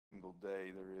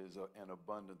day, there is an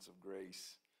abundance of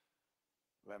grace.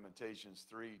 Lamentations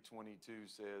 3:22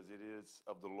 says, "It is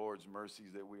of the Lord's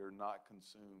mercies that we are not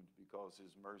consumed, because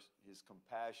his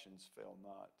compassions fail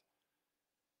not."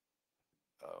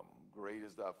 Great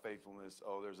is thy faithfulness.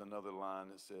 Oh, there's another line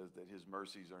that says that his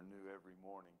mercies are new every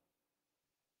morning.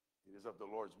 It is of the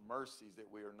Lord's mercies that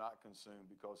we are not consumed,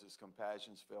 because his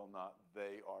compassions fail not.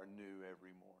 They are new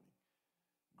every morning.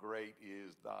 Great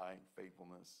is thy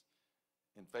faithfulness.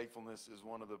 And faithfulness is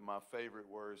one of my favorite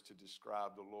words to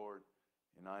describe the Lord,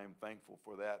 and I am thankful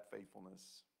for that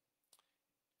faithfulness.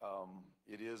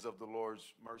 It is of the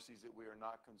Lord's mercies that we are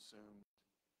not consumed.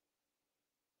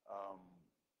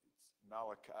 It's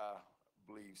Malachi, I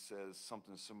believe, says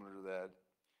something similar to that.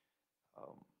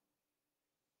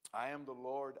 I am the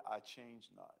Lord, I change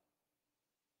not.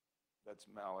 That's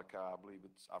Malachi, I believe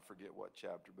I forget what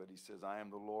chapter, but he says, I am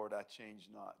the Lord, I change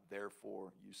not.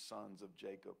 Therefore, you sons of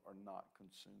Jacob are not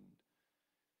consumed.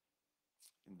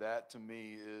 And that, to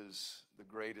me, is the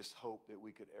greatest hope that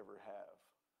we could ever have,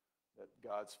 that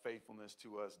God's faithfulness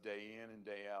to us day in and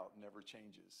day out never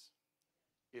changes.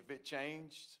 If it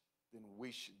changed, then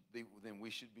we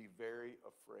should be very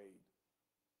afraid,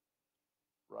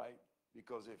 right?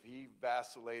 Because if he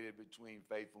vacillated between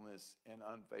faithfulness and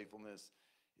unfaithfulness,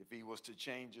 if he was to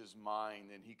change his mind,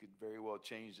 then he could very well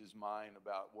change his mind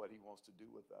about what he wants to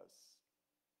do with us.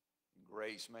 And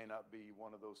grace may not be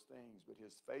one of those things, but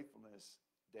his faithfulness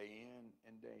day in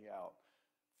and day out,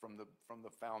 from the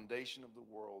foundation of the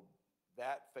world,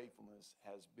 that faithfulness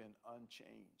has been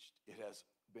unchanged. It has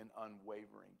been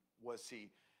unwavering. Was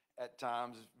he at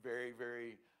times very,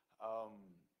 very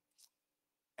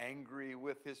angry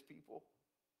with his people?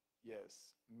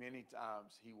 Yes, many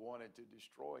times he wanted to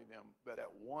destroy them. But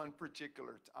at one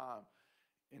particular time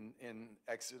in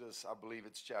Exodus, I believe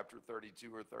it's chapter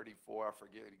 32 or 34, I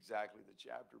forget exactly the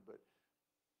chapter, but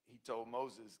he told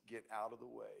Moses, get out of the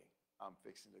way. I'm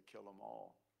fixing to kill them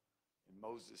all. And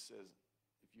Moses says,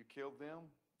 if you kill them,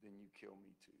 then you kill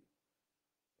me too.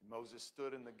 And Moses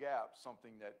stood in the gap,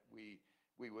 something that we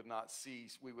would not see,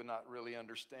 we would not really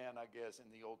understand, I guess, in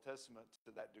the Old Testament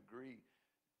to that degree.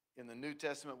 In the New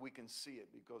Testament, we can see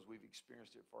it because we've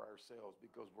experienced it for ourselves,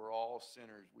 because we're all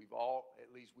sinners. We've all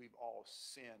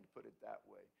sinned, put it that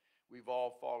way. We've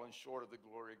all fallen short of the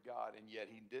glory of God, and yet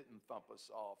he didn't thump us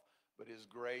off. But his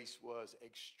grace was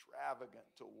extravagant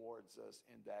towards us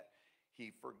in that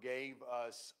he forgave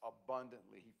us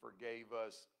abundantly. He forgave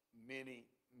us many,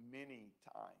 many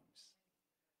times.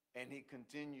 And he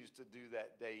continues to do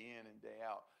that day in and day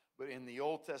out. But in the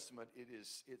Old Testament,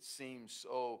 it seems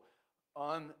so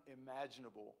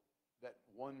unimaginable that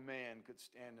one man could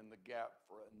stand in the gap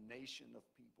for a nation of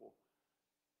people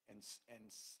and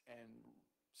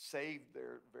save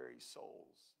their very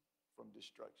souls from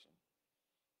destruction.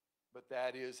 But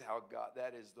that is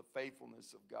the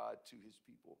faithfulness of God to his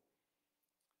people.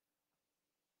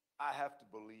 I have to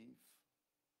believe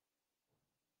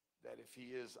that if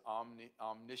he is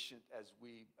omniscient as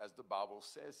the Bible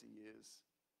says he is,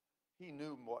 he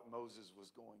knew what Moses was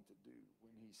going to do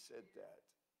when he said that.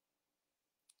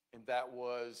 And that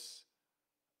was,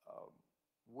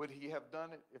 would he have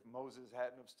done it if Moses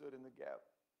hadn't have stood in the gap?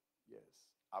 Yes,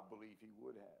 I believe he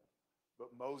would have.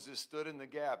 But Moses stood in the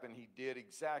gap, and he did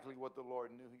exactly what the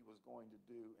Lord knew he was going to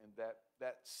do. And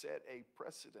that set a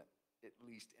precedent, at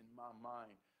least in my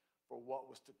mind, for what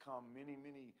was to come many,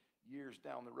 many years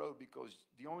down the road. Because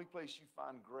the only place you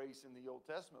find grace in the Old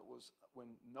Testament was when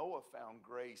Noah found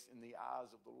grace in the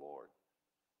eyes of the Lord.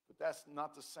 But that's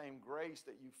not the same grace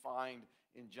that you find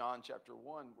in John chapter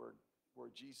 1 where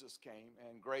Jesus came.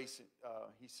 And grace,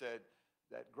 he said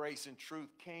that grace and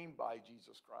truth came by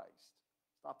Jesus Christ.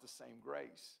 It's not the same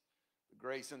grace. The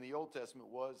grace in the Old Testament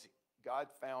was God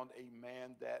found a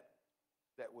man that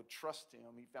would trust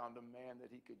him. He found a man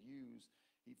that he could use.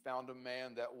 He found a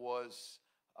man that was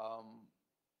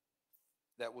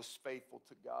faithful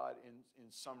to God in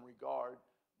some regard.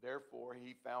 Therefore,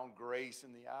 he found grace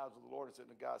in the eyes of the Lord.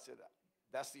 And God said,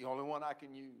 that's the only one I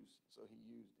can use. So he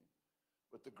used him.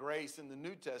 But the grace in the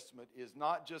New Testament is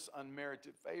not just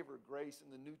unmerited favor. Grace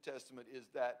in the New Testament is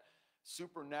that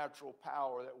supernatural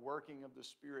power, that working of the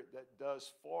Spirit that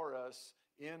does for us,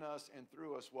 in us, and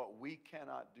through us what we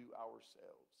cannot do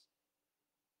ourselves.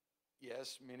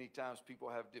 Yes, many times people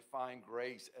have defined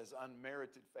grace as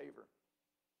unmerited favor.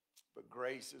 But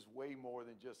grace is way more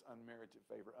than just unmerited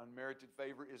favor. Unmerited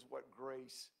favor is what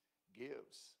grace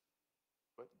gives.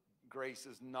 But grace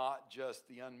is not just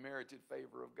the unmerited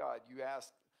favor of God. You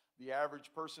ask the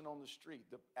average person on the street,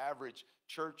 the average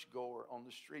churchgoer on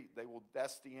the street,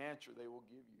 that's the answer they will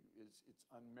give you, is it's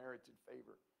unmerited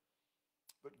favor.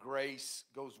 But grace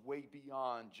goes way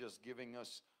beyond just giving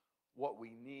us what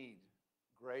we need.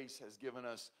 Grace has given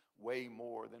us way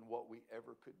more than what we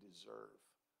ever could deserve.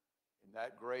 And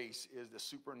that grace is the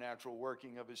supernatural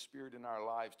working of His Spirit in our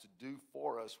lives to do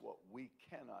for us what we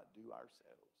cannot do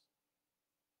ourselves.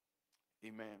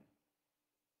 Amen.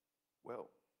 Well,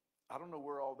 I don't know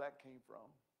where all that came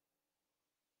from.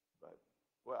 But,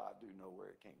 well, I do know where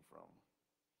it came from.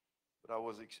 But I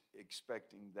was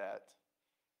expecting that.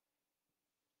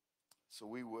 So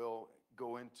we will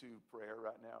go into prayer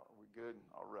right now. Are we good?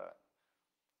 All right.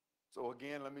 So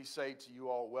again, let me say to you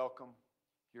all, welcome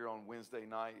here on Wednesday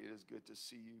night. It is good to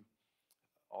see you,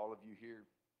 all of you here,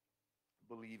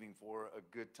 believing for a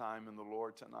good time in the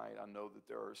Lord tonight. I know that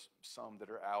there are some that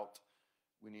are out.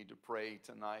 We need to pray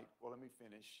tonight. Well, let me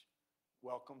finish.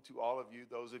 Welcome to all of you,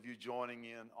 those of you joining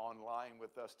in online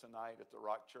with us tonight at the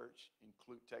Rock Church in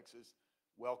Clute, Texas.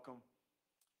 Welcome.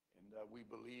 And we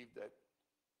believe that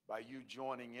by you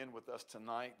joining in with us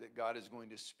tonight, that God is going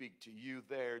to speak to you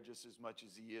there just as much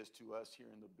as He is to us here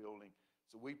in the building.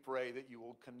 So we pray that you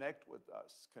will connect with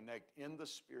us, connect in the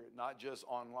Spirit, not just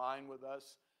online with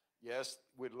us. Yes,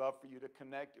 we'd love for you to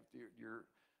connect. If you're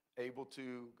able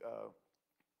to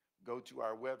go to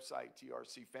our website,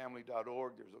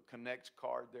 trcfamily.org. There's a connect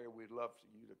card there. We'd love for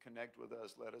you to connect with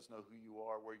us. Let us know who you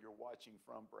are, where you're watching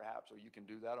from perhaps, or you can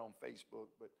do that on Facebook.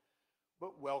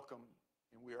 But welcome.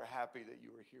 And we are happy that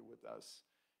you are here with us.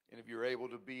 And if you're able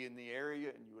to be in the area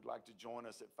and you would like to join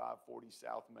us at 540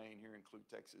 South Main here in Clute,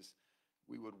 Texas,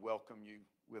 we would welcome you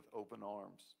with open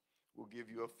arms. We'll give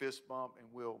you a fist bump and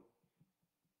we'll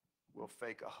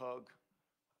fake a hug.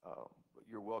 But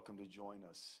you're welcome to join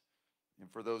us.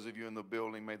 And for those of you in the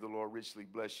building, may the Lord richly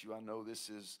bless you. I know this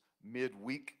is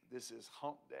midweek. This is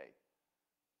hump day.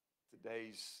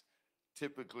 Today's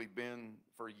typically been,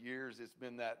 for years, it's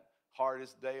been that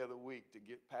hardest day of the week to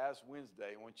get past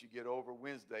Wednesday. Once you get over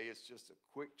Wednesday, it's just a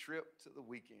quick trip to the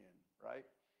weekend, right?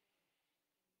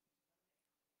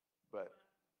 But,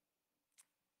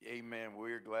 amen,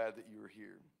 we're glad that you're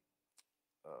here.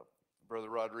 Brother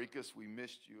Rodriguez, we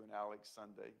missed you and Alex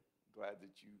Sunday. Glad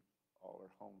that you all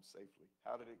are home safely.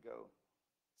 How did it go?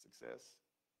 Success?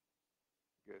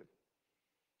 Good.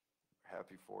 We're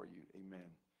happy for you. Amen.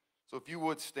 So if you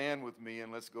would stand with me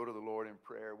and let's go to the Lord in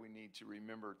prayer. We need to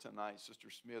remember tonight Sister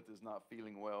Smith is not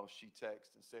feeling well. She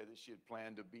texted and said that she had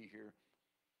planned to be here,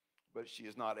 but she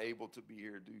is not able to be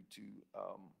here due to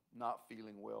not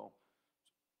feeling well.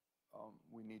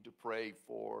 We need to pray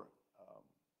for,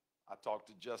 I talked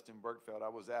to Justin Berkfeld. I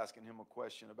was asking him a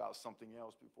question about something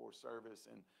else before service,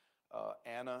 and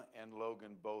Anna and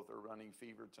Logan both are running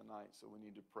fever tonight, so we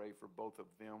need to pray for both of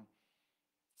them.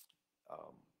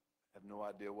 I have no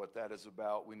idea what that is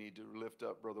about. We need to lift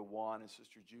up Brother Juan and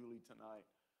Sister Julie tonight.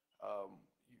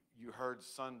 You heard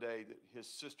Sunday that his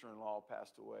sister-in-law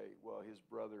passed away. Well, his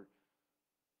brother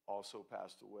also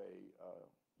passed away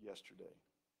yesterday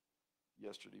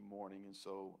morning. And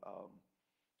so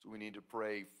we need to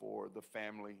pray for the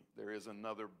family. There is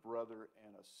another brother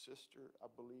and a sister, I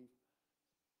believe.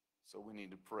 So we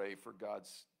need to pray for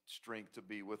God's strength to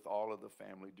be with all of the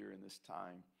family during this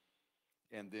time.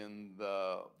 And then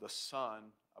the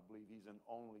son, I believe he's an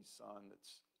only son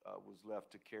that was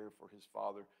left to care for his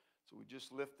father. So we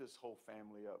just lift this whole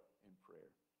family up in prayer.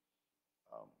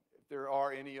 If there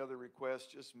are any other requests,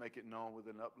 just make it known with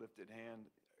an uplifted hand.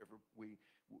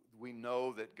 We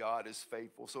know that God is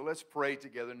faithful. So let's pray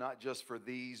together, not just for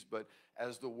these, but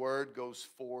as the word goes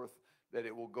forth, that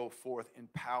it will go forth in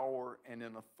power and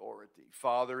in authority.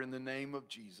 Father, in the name of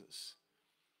Jesus,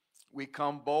 we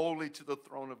come boldly to the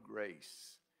throne of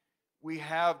grace. We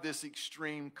have this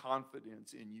extreme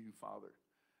confidence in you, Father.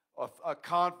 A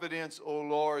confidence, O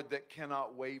Lord, that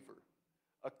cannot waver.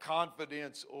 A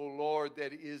confidence, O Lord,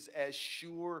 that is as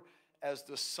sure as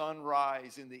the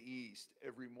sunrise in the east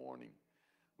every morning.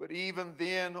 But even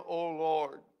then, O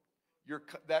Lord,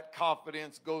 that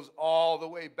confidence goes all the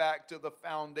way back to the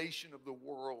foundation of the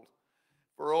world.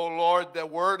 For, oh Lord, the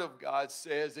Word of God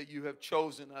says that you have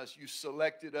chosen us. You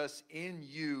selected us in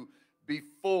you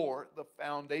before the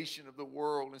foundation of the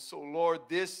world. And so, Lord,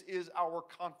 this is our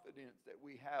confidence that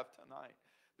we have tonight,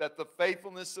 that the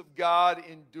faithfulness of God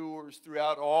endures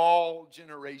throughout all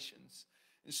generations.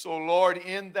 And so, Lord,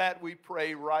 in that we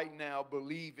pray right now,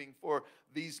 believing for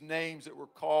these names that were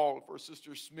called, for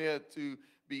Sister Smith to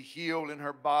be healed in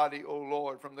her body, oh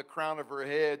Lord, from the crown of her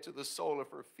head to the sole of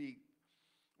her feet.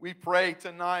 We pray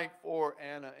tonight for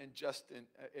Anna and Justin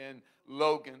and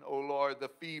Logan, oh Lord, the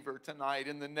fever tonight.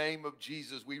 In the name of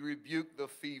Jesus, we rebuke the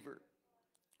fever.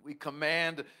 We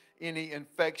command any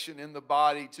infection in the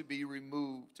body to be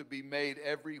removed, to be made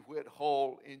every whit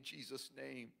whole in Jesus'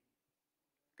 name.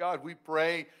 God, we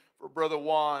pray for Brother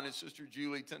Juan and Sister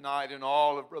Julie tonight and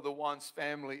all of Brother Juan's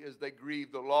family as they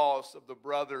grieve the loss of the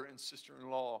brother and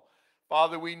sister-in-law.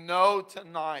 Father, we know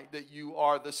tonight that you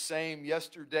are the same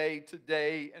yesterday,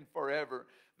 today, and forever.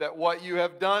 That what you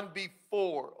have done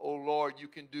before, oh Lord, you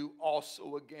can do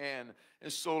also again.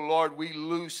 And so, Lord, we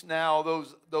loose now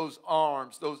those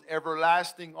arms, those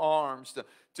everlasting arms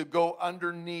to go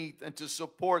underneath and to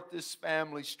support this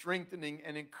family, strengthening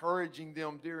and encouraging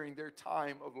them during their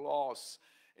time of loss.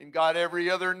 And God, every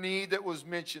other need that was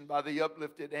mentioned by the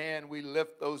uplifted hand, we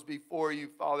lift those before you,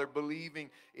 Father, believing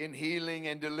in healing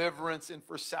and deliverance and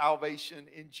for salvation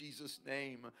in Jesus'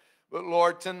 name. But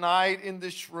Lord, tonight in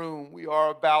this room, we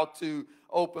are about to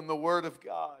open the Word of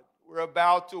God. We're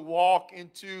about to walk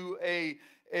into a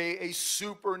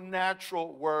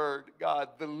supernatural Word, God,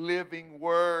 the living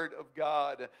Word of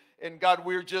God. And God,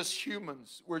 we're just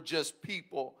humans. We're just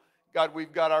people. God,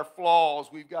 we've got our flaws.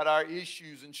 We've got our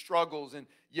issues and struggles. And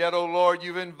yet, oh Lord,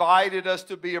 you've invited us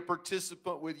to be a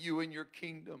participant with you in your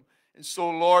kingdom. And so,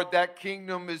 Lord, that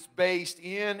kingdom is based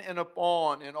in and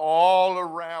upon and all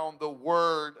around the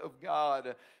Word of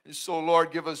God. And so,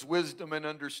 Lord, give us wisdom and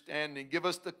understanding. Give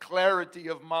us the clarity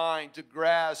of mind to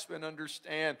grasp and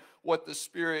understand what the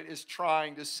Spirit is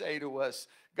trying to say to us.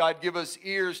 God, give us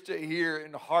ears to hear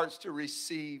and hearts to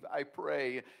receive, I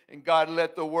pray. And God,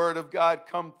 let the Word of God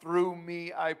come through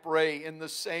me, I pray, in the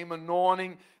same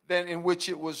anointing that in which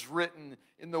it was written,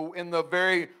 in the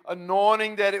very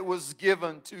anointing that it was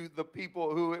given to the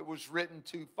people who it was written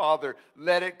to, Father.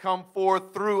 Let it come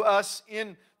forth through us,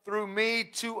 through me,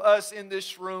 to us in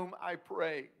this room, I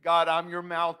pray. God, I'm your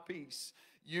mouthpiece.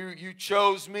 You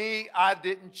chose me, I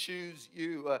didn't choose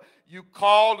you. You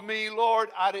called me, Lord,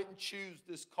 I didn't choose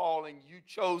this calling. You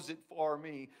chose it for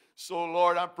me. So,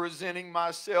 Lord, I'm presenting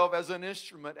myself as an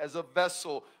instrument, as a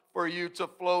vessel for you to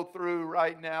flow through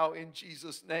right now in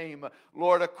Jesus' name.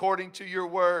 Lord, according to your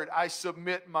word, I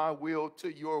submit my will to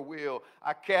your will.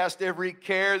 I cast every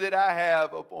care that I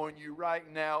have upon you right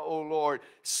now, oh Lord,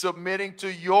 submitting to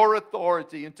your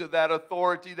authority and to that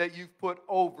authority that you've put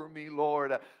over me,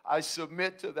 Lord. I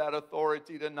submit to that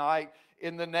authority tonight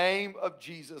in the name of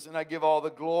Jesus. And I give all the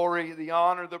glory, the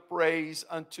honor, the praise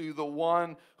unto the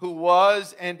one who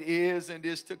was and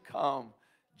is to come,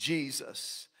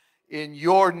 Jesus. In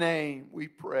your name we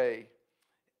pray.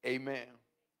 Amen.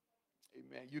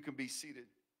 Amen. You can be seated.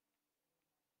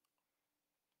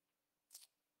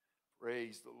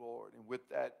 Praise the Lord. And with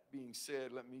that being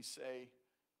said, let me say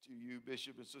to you,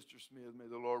 Bishop and Sister Smith, may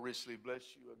the Lord richly bless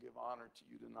you. I give honor to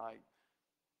you tonight,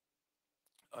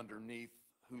 underneath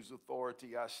whose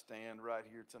authority I stand right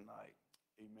here tonight.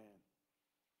 Amen.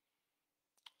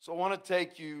 So I want to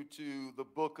take you to the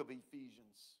book of Ephesians.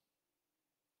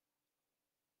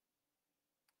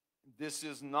 This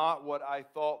is not what I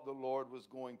thought the Lord was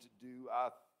going to do. I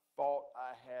thought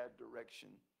I had direction.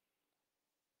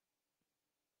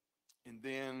 And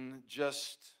then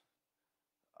just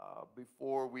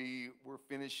before we were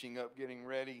finishing up getting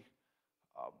ready,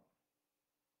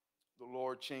 the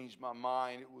Lord changed my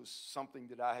mind. It was something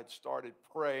that I had started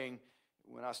praying.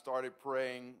 When I started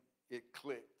praying, it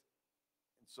clicked.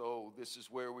 And so this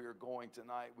is where we are going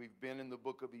tonight. We've been in the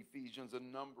book of Ephesians a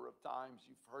number of times.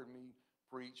 You've heard me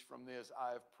preach from this.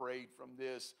 I have prayed from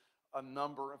this a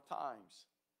number of times.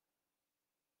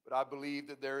 But I believe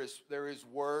that there is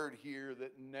word here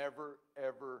that never,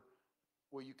 ever,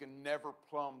 well, you can never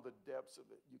plumb the depths of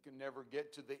it. You can never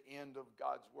get to the end of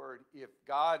God's word. If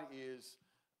God is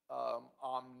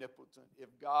omnipotent, if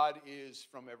God is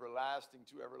from everlasting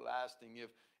to everlasting,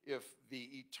 if the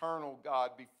eternal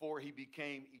God, before he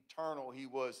became eternal, he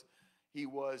was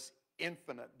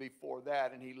infinite before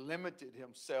that, and he limited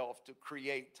himself to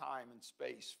create time and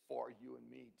space for you and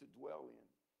me to dwell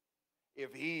in.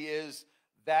 If he is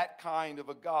that kind of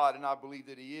a God, and I believe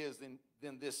that he is,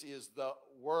 then this is the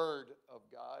Word of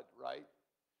God, right?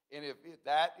 And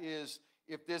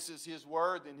if this is his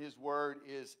word, then his word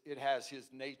it has his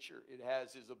nature, it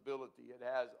has his ability, it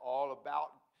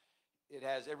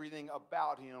has everything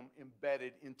about him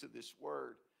embedded into this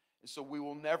word. And so we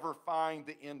will never find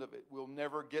the end of it. We'll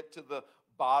never get to the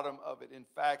bottom of it. In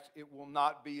fact, it will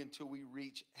not be until we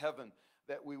reach heaven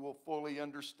that we will fully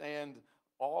understand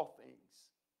all things.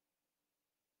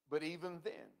 But even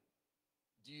then,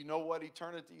 do you know what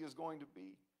eternity is going to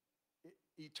be?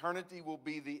 Eternity will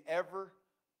be the ever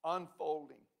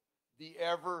unfolding, the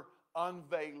ever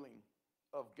unveiling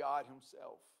of God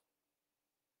himself.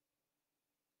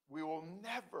 We will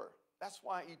never. That's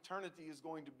why eternity is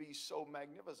going to be so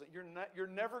magnificent. You're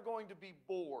never going to be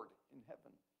bored in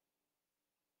heaven.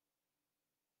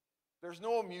 There's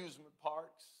no amusement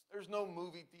parks. There's no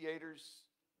movie theaters.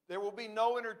 There will be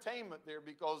no entertainment there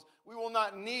because we will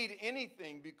not need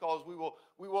anything because we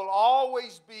will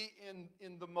always be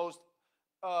in the most,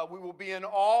 we will be in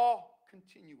awe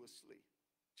continuously.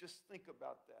 Just think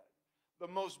about that. The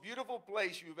most beautiful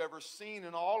place you've ever seen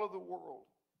in all of the world.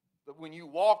 That when you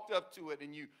walked up to it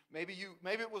and maybe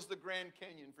it was the Grand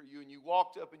Canyon for you, and you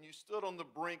walked up and you stood on the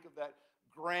brink of that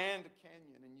Grand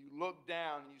Canyon and you looked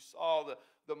down and you saw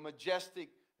the majestic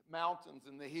mountains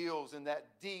and the hills and that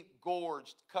deep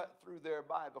gorge cut through there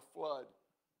by the flood.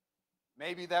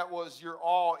 Maybe that was your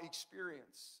awe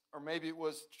experience, or maybe it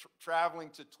was traveling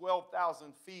to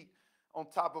 12,000 feet on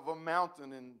top of a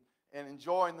mountain and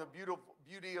enjoying the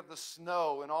beauty of the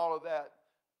snow and all of that.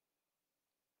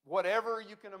 Whatever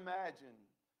you can imagine,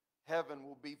 heaven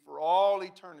will be for all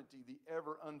eternity the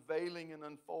ever unveiling and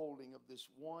unfolding of this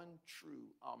one true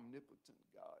omnipotent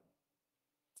God.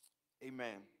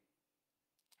 Amen.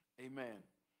 Amen.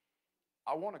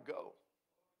 I want to go.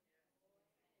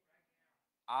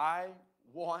 I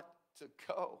want to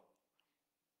go.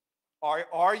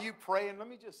 Are you praying? Let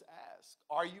me just ask.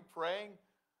 Are you praying?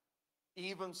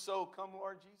 Even so, come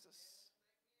Lord Jesus.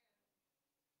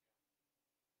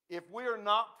 If we are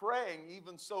not praying,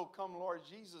 even so, come Lord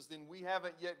Jesus, then we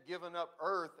haven't yet given up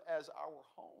earth as our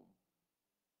home.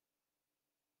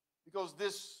 Because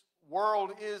this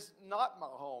world is not my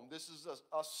home. This is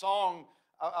a song.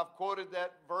 I've quoted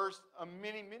that verse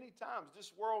many, many times.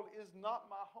 This world is not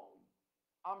my home.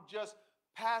 I'm just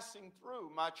passing through.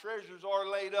 My treasures are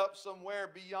laid up somewhere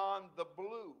beyond the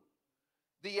blue.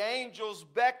 The angels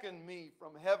beckon me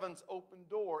from heaven's open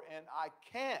door, and I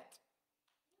can't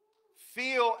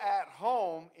feel at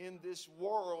home in this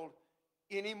world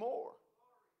anymore.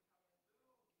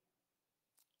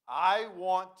 I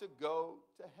want to go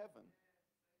to heaven.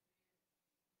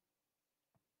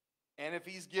 And if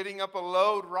he's getting up a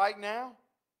load right now,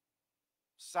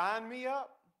 sign me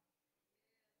up.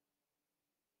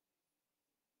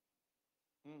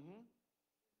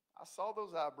 I saw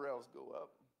those eyebrows go up.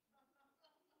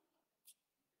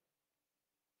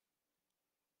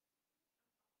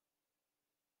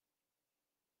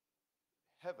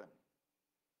 Heaven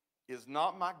is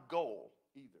not my goal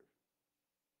either.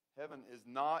 Heaven is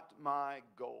not my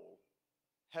goal.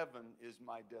 Heaven is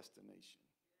my destination.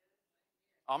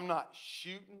 I'm not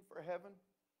shooting for heaven,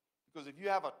 because if you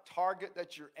have a target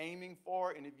that you're aiming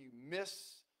for, and if you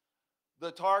miss the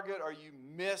target or you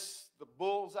miss the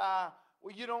bullseye,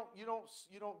 well, you don't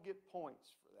get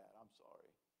points for that. I'm sorry.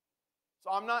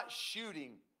 So I'm not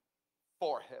shooting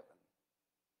for heaven.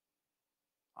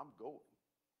 I'm going.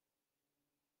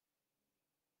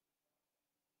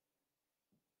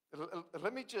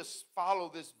 Let me just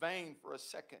follow this vein for a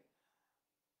second.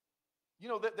 You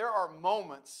know that there are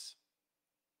moments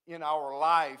in our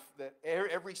life that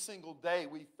every single day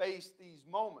we face these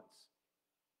moments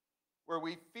where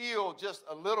we feel just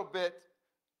a little bit,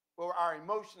 where our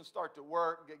emotions start to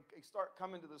work, they start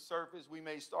coming to the surface. We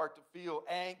may start to feel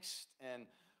angst and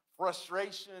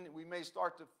frustration. We may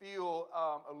start to feel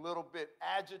a little bit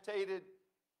agitated.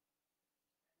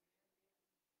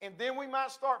 And then we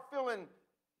might start feeling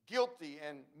guilty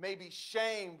and maybe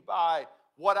shamed by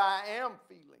what I am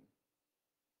feeling.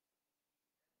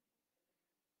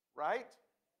 Right?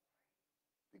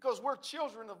 Because we're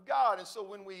children of God, and so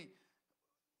when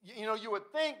you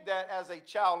would think that as a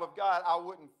child of God,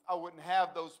 I wouldn't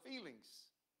have those feelings.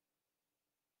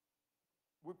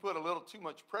 We put a little too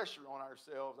much pressure on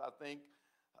ourselves, I think,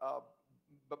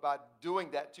 but by doing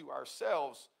that to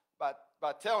ourselves, by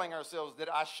telling ourselves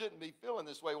that I shouldn't be feeling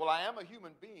this way. Well, I am a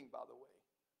human being, by the way.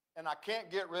 And I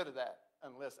can't get rid of that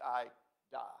unless I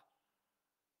die.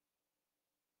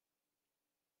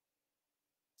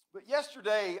 But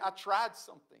yesterday, I tried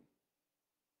something.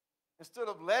 Instead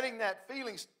of letting that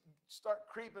feeling start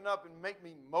creeping up and make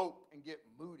me mope and get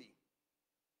moody.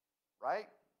 Right?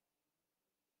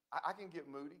 I can get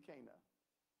moody, can't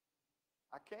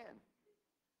I? I can.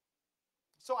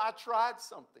 So I tried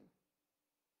something.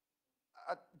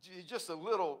 Just a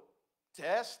little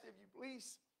test, if you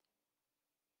please.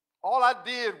 All I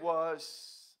did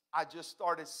was I just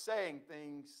started saying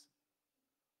things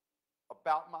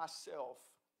about myself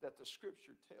that the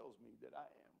scripture tells me that I am.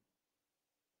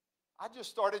 I just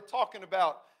started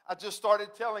I just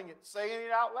started telling it, saying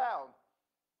it out loud.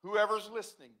 Whoever's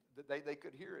listening, they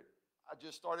could hear it. I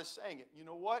just started saying it. You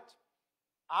know what?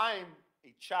 I'm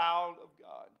a child of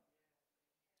God.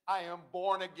 I am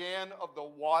born again of the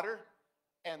water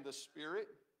and the Spirit.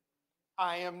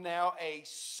 I am now a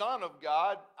son of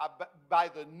God. By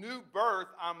the new birth,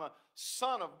 I'm a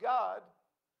son of God.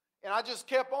 And I just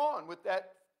kept on with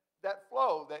that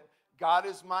flow, that God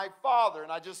is my Father.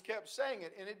 And I just kept saying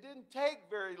it. And it didn't take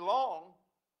very long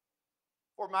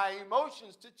for my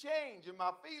emotions to change and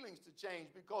my feelings to change,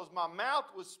 because my mouth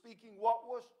was speaking what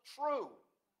was true.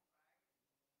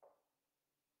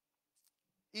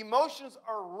 Emotions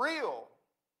are real,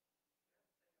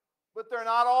 but they're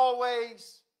not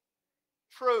always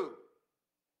true.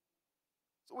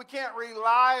 So we can't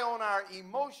rely on our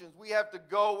emotions. We have to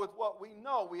go with what we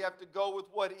know. We have to go with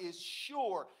what is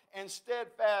sure and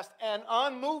steadfast and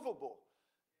unmovable.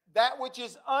 That which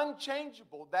is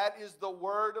unchangeable, that is the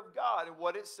Word of God. And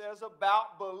what it says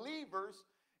about believers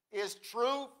is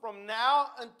true from now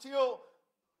until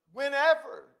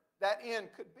whenever that end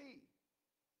could be.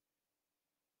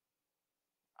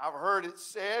 I've heard it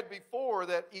said before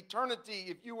that eternity,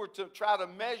 if you were to try to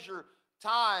measure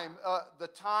time, the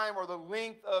time or the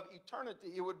length of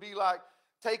eternity, it would be like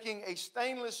taking a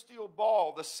stainless steel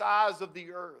ball the size of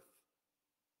the earth,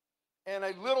 and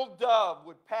a little dove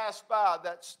would pass by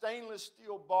that stainless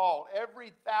steel ball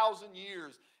every 1,000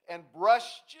 years and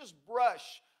just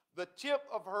brush the tip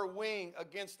of her wing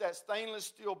against that stainless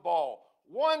steel ball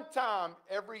one time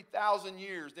every 1,000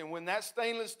 years. And when that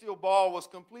stainless steel ball was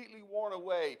completely worn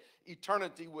away,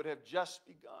 eternity would have just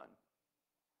begun.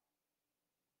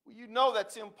 Well, you know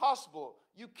that's impossible.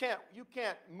 You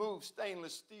can't move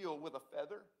stainless steel with a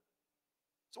feather.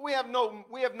 So we have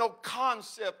no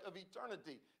concept of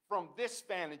eternity from this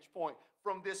vantage point,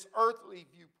 from this earthly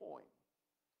viewpoint.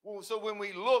 So when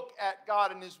we look at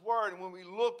God and His Word, and when we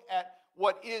look at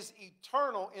what is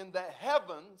eternal in the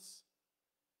heavens,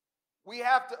 we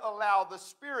have to allow the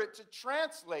Spirit to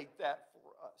translate that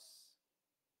for us.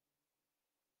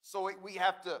 So we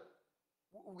have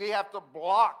to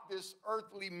block this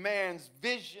earthly man's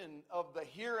vision of the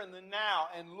here and the now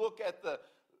and look at the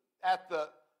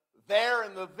there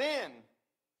and the then.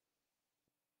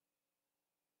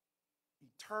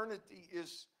 Eternity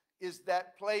is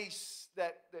that place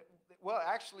that well,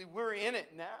 actually we're in it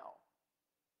now.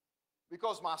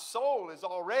 Because my soul is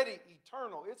already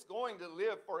eternal. It's going to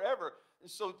live forever. And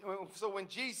so when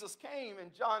Jesus came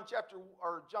in John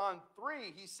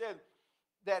 3, He said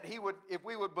that He would, if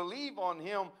we would believe on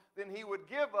Him, then He would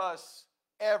give us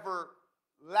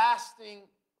everlasting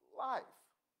life.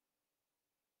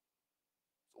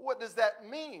 So what does that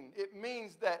mean? It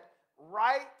means that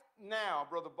right now,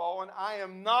 Brother Baldwin, I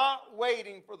am not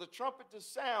waiting for the trumpet to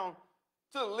sound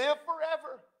to live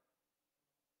forever.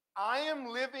 I am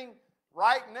living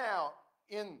right now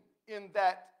in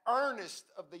that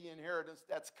earnest of the inheritance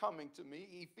that's coming to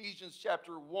me. Ephesians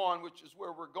chapter 1, which is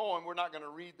where we're going. We're not going to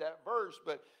read that verse,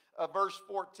 but verse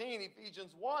 14,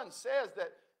 Ephesians 1 says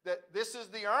that this is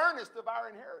the earnest of our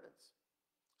inheritance.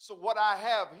 So what I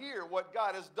have here, what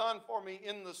God has done for me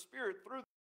in the Spirit through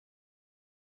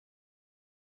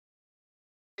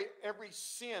every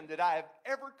sin that I have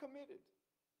ever committed.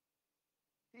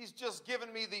 He's just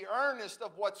given me the earnest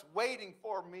of what's waiting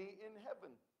for me in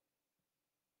heaven.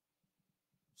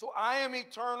 So I am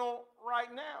eternal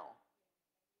right now.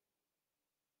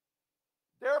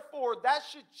 Therefore, that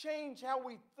should change how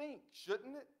we think,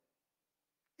 shouldn't it?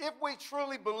 If we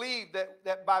truly believe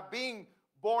that by being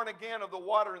born again of the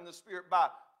water and the Spirit, by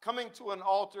coming to an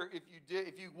altar, if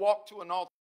you walk to an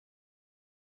altar,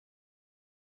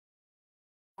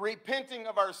 repenting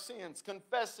of our sins,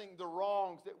 confessing the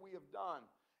wrongs that we have done,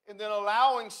 and then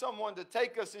allowing someone to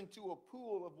take us into a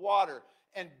pool of water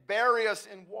and bury us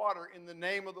in water in the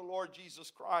name of the Lord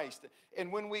Jesus Christ.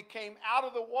 And when we came out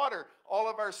of the water, all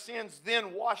of our sins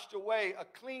then washed away, a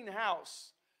clean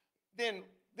house. Then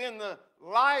the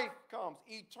life comes,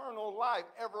 eternal life,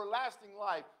 everlasting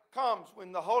life comes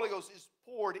when the Holy Ghost is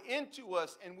poured into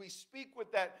us and we speak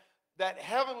with that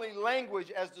heavenly language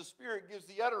as the Spirit gives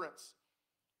the utterance.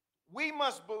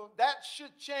 That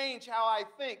should change how I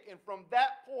think. And from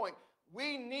that point,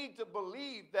 we need to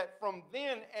believe that from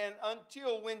then and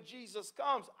until when Jesus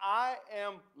comes, I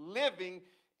am living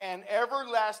an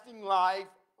everlasting life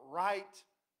right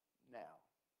now.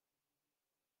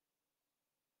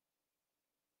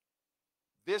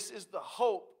 This is the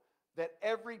hope that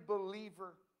every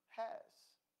believer has.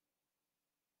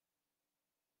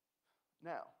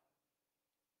 Now,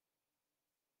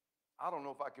 I don't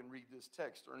know if I can read this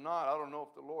text or not. I don't know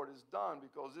if the Lord is done,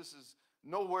 because this is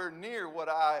nowhere near what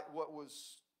I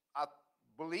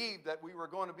believed that we were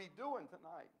going to be doing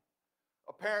tonight.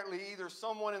 Apparently, either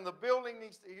someone in the building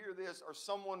needs to hear this, or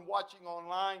someone watching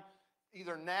online,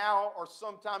 either now or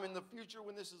sometime in the future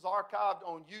when this is archived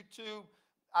on YouTube.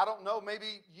 I don't know,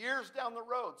 maybe years down the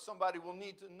road, somebody will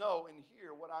need to know and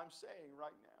hear what I'm saying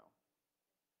right now.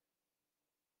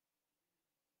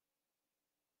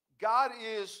 God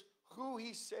is who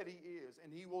He said He is,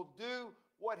 and He will do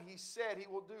what he said he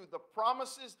will do, the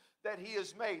promises that he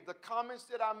has made, the comments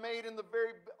that I made in the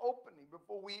very opening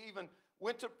before we even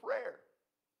went to prayer.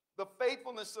 The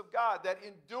faithfulness of God that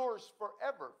endures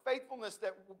forever. Faithfulness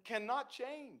that cannot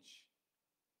change.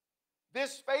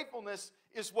 This faithfulness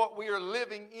is what we are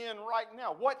living in right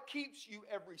now. What keeps you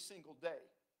every single day?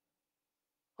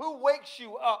 Who wakes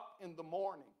you up in the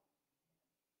morning?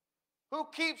 Who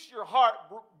keeps your heart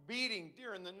beating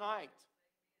during the night?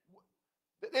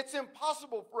 It's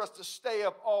impossible for us to stay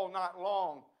up all night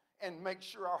long and make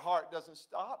sure our heart doesn't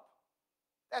stop.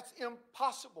 That's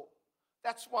impossible.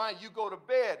 That's why you go to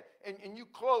bed and you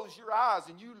close your eyes,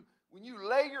 and when you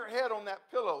lay your head on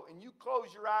that pillow and you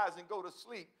close your eyes and go to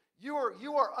sleep, you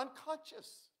are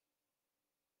unconscious.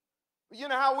 But you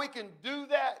know how we can do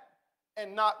that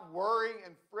and not worry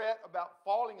and fret about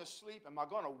falling asleep? Am I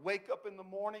going to wake up in the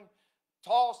morning,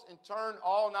 toss and turn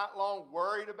all night long,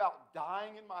 worried about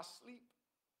dying in my sleep?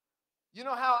 You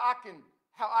know how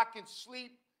I can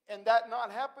sleep and that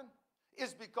not happen?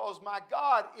 Is because my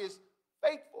God is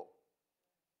faithful.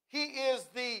 He is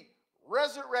the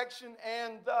resurrection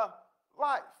and the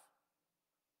life.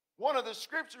 One of the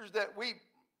scriptures that we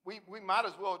might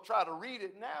as well try to read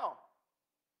it now.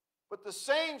 But the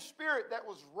same Spirit that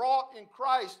was wrought in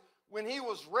Christ when he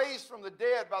was raised from the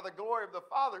dead by the glory of the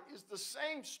Father is the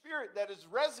same Spirit that is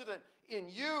resident in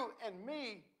you and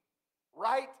me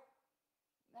right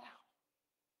now.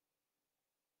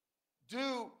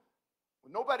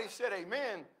 Nobody said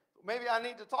amen. Maybe I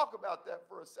need to talk about that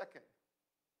for a second.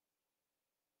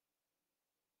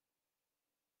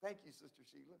 Thank you, Sister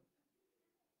Sheila.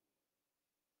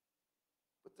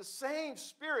 But the same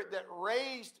Spirit that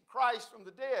raised Christ from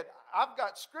the dead, I've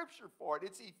got scripture for it.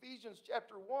 It's Ephesians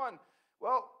chapter 1.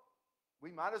 Well,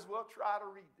 we might as well try to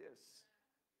read this.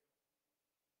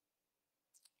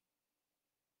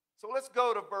 So let's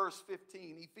go to verse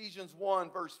 15. Ephesians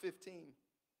 1, verse 15.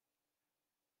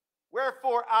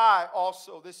 Wherefore I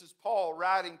also, this is Paul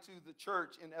writing to the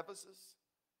church in Ephesus,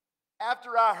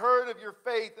 after I heard of your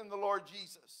faith in the Lord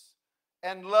Jesus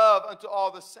and love unto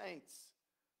all the saints,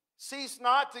 cease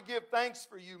not to give thanks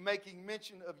for you, making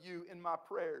mention of you in my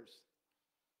prayers.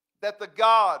 That the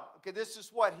God, okay, this is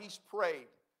what he's prayed.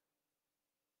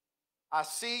 I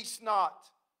cease not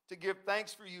to give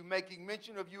thanks for you, making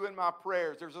mention of you in my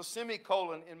prayers. There's a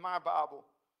semicolon in my Bible.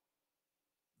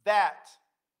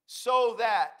 So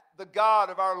that the God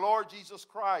of our Lord Jesus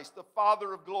Christ, the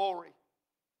Father of glory,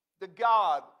 the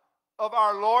God of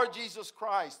our Lord Jesus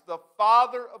Christ, the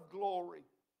Father of glory,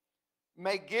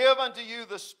 may give unto you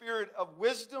the spirit of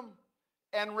wisdom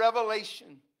and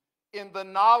revelation in the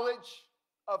knowledge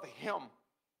of him.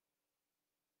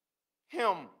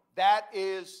 Him, that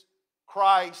is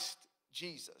Christ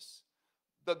Jesus.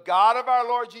 The God of our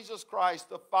Lord Jesus Christ,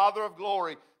 the Father of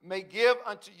glory, may give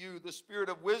unto you the spirit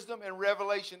of wisdom and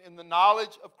revelation in the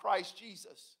knowledge of Christ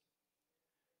Jesus.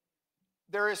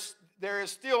 There is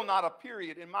still not a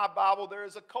period. In my Bible, there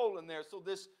is a colon there. So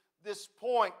this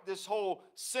point, this whole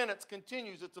sentence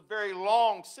continues. It's a very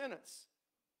long sentence.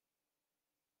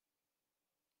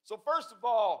 So first of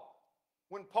all,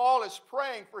 when Paul is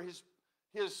praying for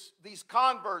these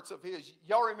converts of his,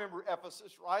 y'all remember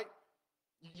Ephesus, right?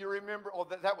 You remember,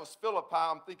 that was Philippi.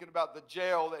 I'm thinking about the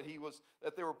jail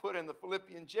that they were put in, the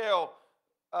Philippian jail.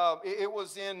 It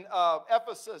was in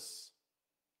Ephesus.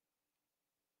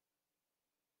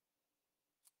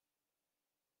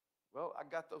 Well, I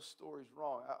got those stories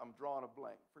wrong. I'm drawing a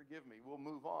blank. Forgive me. We'll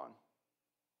move on.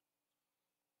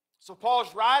 So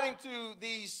Paul's writing to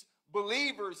these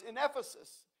believers in Ephesus,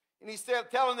 and he's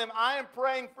telling them, I am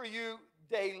praying for you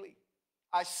daily.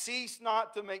 I cease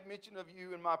not to make mention of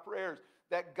you in my prayers,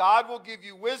 that God will give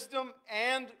you wisdom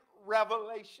and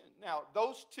revelation. Now,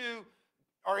 those two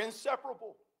are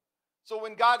inseparable. So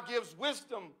when God gives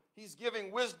wisdom, he's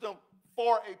giving wisdom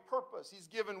for a purpose. He's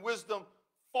given wisdom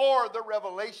for the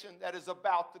revelation that is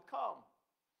about to come.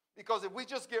 Because if we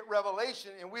just get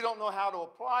revelation and we don't know how to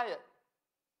apply it,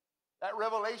 that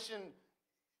revelation,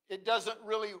 it doesn't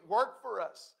really work for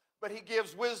us. But he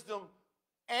gives wisdom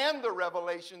and the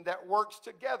revelation that works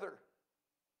together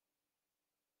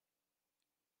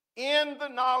in the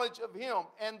knowledge of him.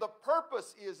 And the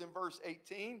purpose is, in verse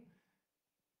 18,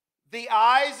 the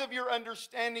eyes of your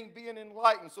understanding being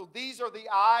enlightened. So these are the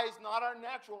eyes, not our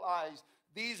natural eyes.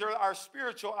 These are our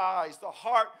spiritual eyes, the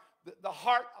heart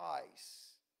eyes.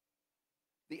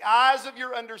 The eyes of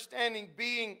your understanding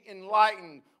being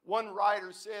enlightened. One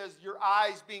writer says, your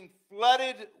eyes being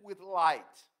flooded with light.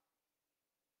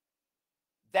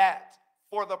 That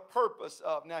for the purpose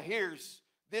of. Now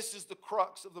this is the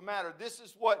crux of the matter. This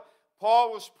is what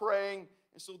Paul was praying,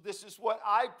 and so this is what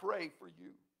I pray for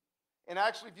you. And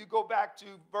actually, if you go back to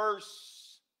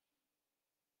verse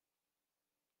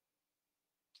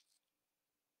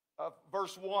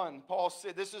 1, Paul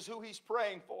said, this is who he's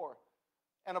praying for.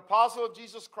 An apostle of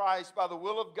Jesus Christ by the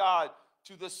will of God,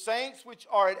 to the saints which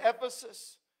are at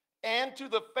Ephesus, and to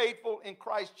the faithful in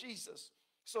Christ Jesus.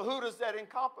 So who does that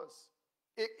encompass?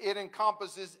 It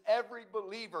encompasses every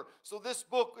believer. So this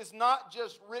book is not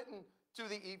just written to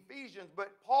the Ephesians,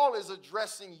 but Paul is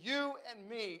addressing you and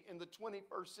me in the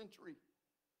 21st century.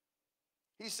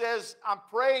 He says, I'm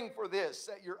praying for this,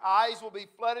 that your eyes will be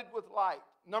flooded with light.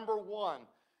 Number one,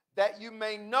 that you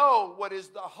may know what is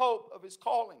the hope of his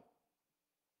calling.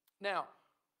 Now,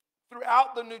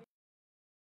 throughout the New Testament,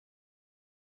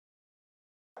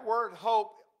 the word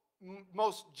hope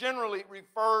most generally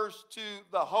refers to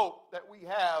the hope that we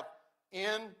have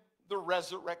in the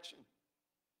resurrection.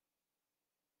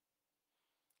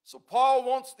 So Paul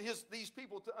wants these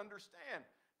people to understand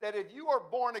that if you are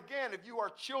born again, if you are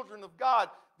children of God,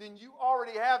 then you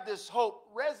already have this hope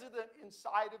resident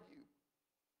inside of you.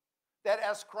 That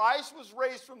as Christ was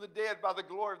raised from the dead by the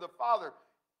glory of the Father,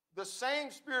 the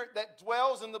same Spirit that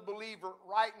dwells in the believer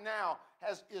right now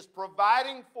is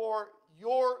providing for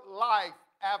your life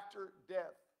after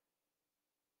death.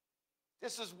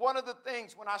 This is one of the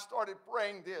things when I started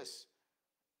praying this,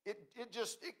 it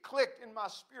clicked in my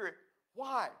spirit.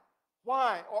 Why?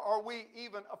 Why are we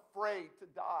even afraid to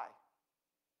die?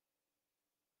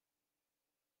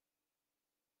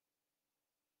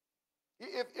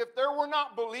 If there were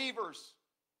not believers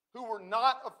who were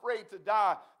not afraid to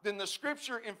die, then the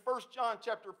scripture in 1 John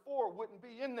chapter 4 wouldn't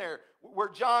be in there, where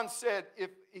John said,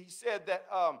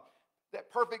 that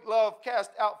perfect love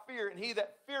casts out fear, and he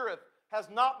that feareth has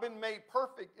not been made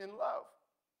perfect in love.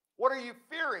 What are you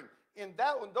fearing? In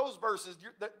those verses,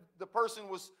 the person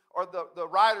was, or the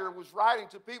writer was writing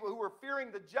to people who were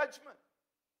fearing the judgment.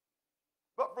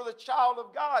 But for the child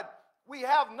of God, we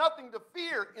have nothing to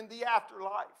fear in the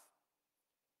afterlife.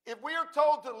 If we are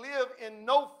told to live in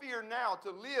no fear now,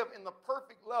 to live in the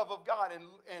perfect love of God,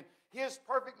 and his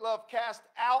perfect love casts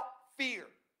out fear,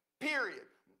 period.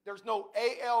 There's no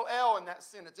A-L-L in that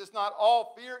sentence. It's not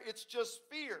all fear, it's just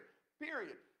fear,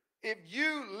 period. If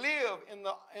you live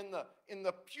in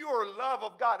the pure love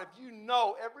of God, if you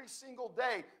know every single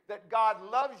day that God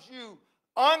loves you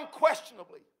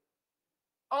unquestionably,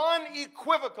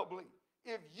 unequivocally,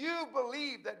 if you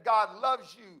believe that God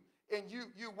loves you, and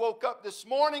you woke up this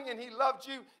morning and he loved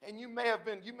you, and you may have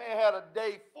had a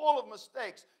day full of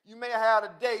mistakes, you may have had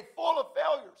a day full of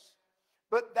failures,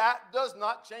 but that does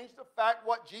not change the fact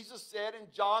what Jesus said in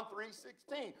John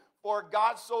 3:16. For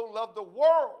God so loved the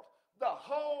world, the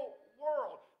whole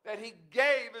world, that he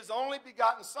gave his only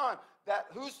begotten Son, that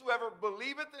whosoever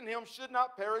believeth in him should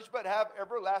not perish but have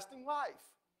everlasting life.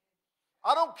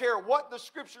 I don't care what the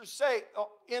scriptures say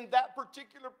in that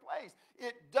particular place.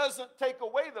 It doesn't take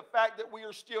away the fact that we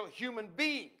are still human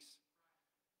beings.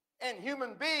 And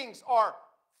human beings are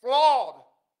flawed.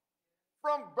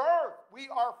 From birth, we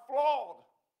are flawed.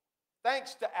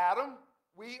 Thanks to Adam,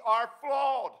 we are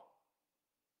flawed.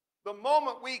 The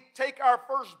moment we take our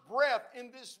first breath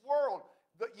in this world,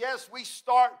 yes, we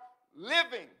start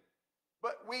living,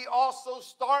 but we also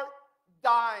start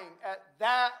dying at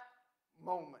that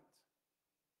moment.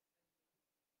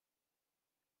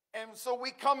 And so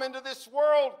we come into this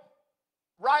world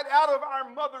right out of our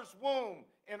mother's womb,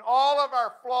 and all of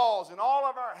our flaws and all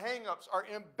of our hang-ups are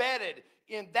embedded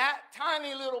in that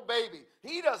tiny little baby.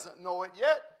 He doesn't know it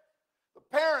yet.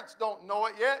 The parents don't know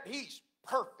it yet. He's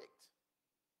perfect.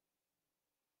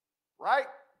 Right?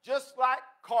 Just like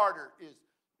Carter is.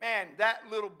 Man, that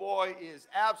little boy is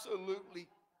absolutely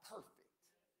perfect.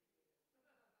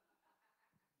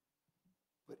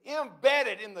 But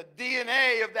embedded in the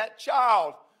DNA of that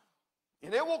child,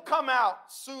 and it will come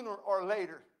out sooner or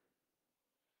later.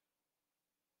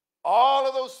 All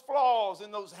of those flaws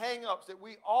and those hang-ups that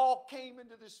we all came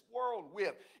into this world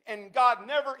with. And God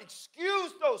never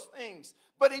excused those things,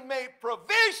 but he made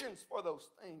provisions for those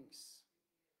things.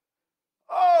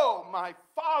 Oh, my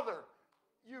Father,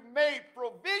 you made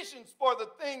provisions for the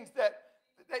things that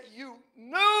you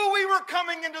knew we were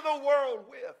coming into the world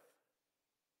with.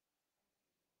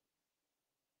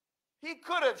 He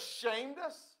could have shamed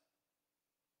us.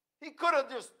 He could have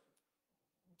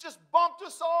just bumped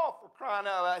us off, for crying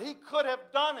out loud. He could have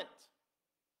done it.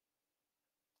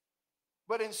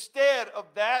 But instead of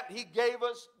that, he gave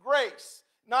us grace.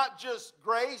 Not just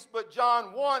grace, but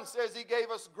John 1 says he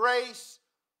gave us grace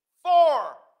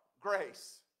for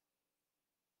grace.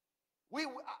 We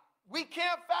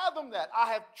can't fathom that.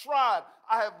 I have tried.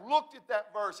 I have looked at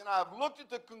that verse, and I have looked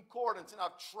at the concordance, and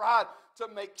I've tried to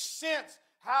make sense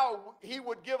how he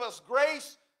would give us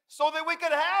grace so that we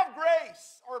could have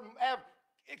grace, or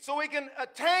so we can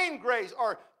attain grace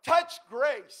or touch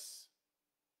grace.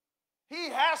 He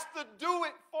has to do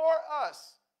it for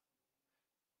us.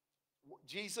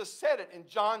 Jesus said it in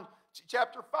John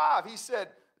chapter 5. He said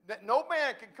that no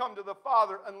man can come to the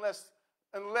Father unless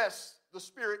the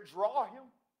Spirit draw him.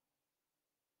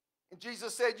 And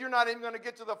Jesus said, you're not even going to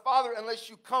get to the Father unless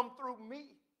you come through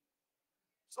me.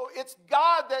 So it's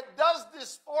God that does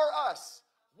this for us.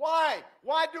 Why?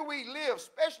 Why do we live,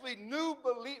 especially new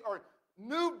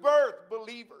birth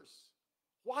believers?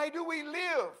 Why do we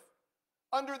live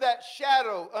under that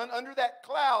shadow, under that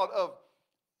cloud of,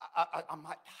 I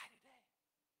might die today?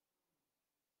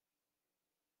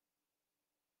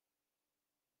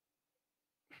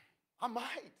 I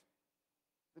might.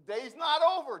 The day's not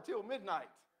over till midnight.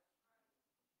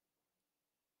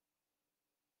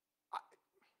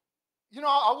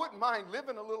 I wouldn't mind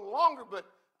living a little longer, but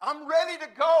I'm ready to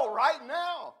go right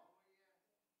now.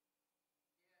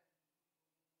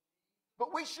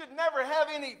 But we should never have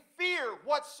any fear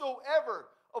whatsoever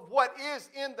of what is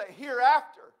in the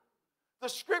hereafter. The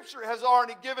Scripture has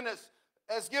already given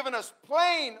us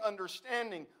plain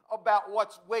understanding about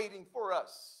what's waiting for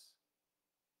us.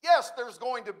 Yes, there's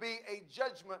going to be a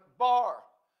judgment bar.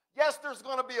 Yes, there's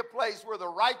going to be a place where the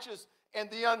righteous and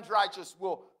the unrighteous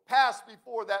will pass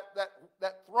before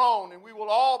that throne, and we will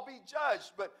all be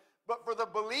judged. But for the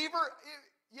believer,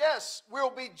 yes,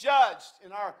 we'll be judged,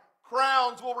 and our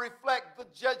crowns will reflect the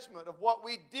judgment of what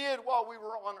we did while we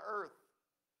were on earth.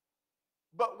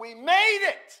 But we made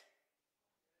it.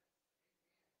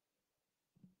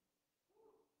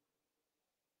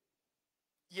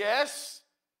 Yes,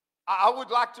 I would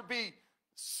like to be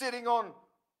sitting on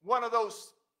one of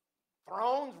those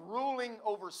thrones ruling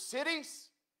over cities.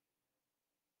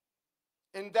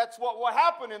 And that's what will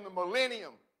happen in the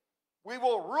millennium. We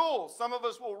will rule. Some of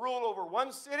us will rule over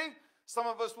one city. Some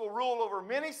of us will rule over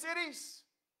many cities.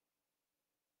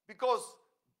 Because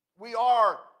we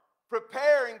are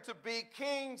preparing to be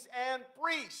kings and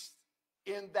priests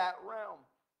in that realm.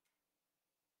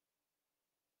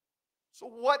 So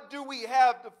what do we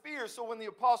have to fear? So when the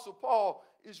Apostle Paul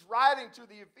is writing to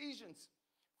the Ephesians,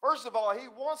 first of all, he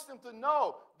wants them to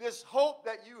know this hope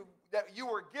that you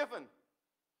were given.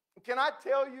 Can I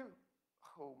tell you,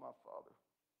 oh my Father,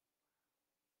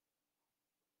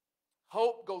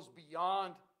 hope goes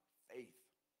beyond faith.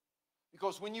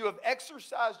 Because when you have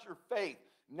exercised your faith,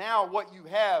 now what you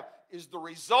have is the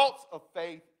results of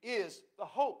faith is the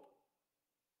hope.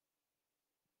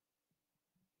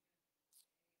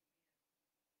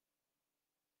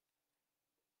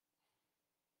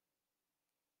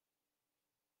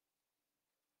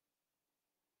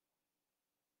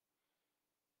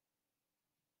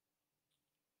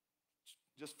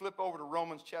 Just flip over to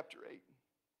Romans chapter 8.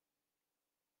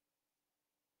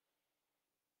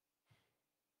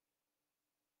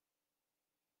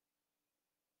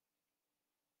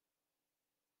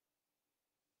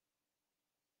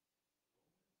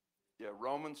 Yeah,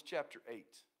 Romans chapter 8.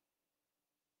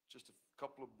 Just a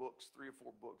couple of books, 3 or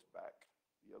 4 books back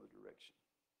the other direction.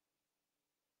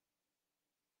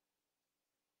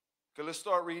 Okay, let's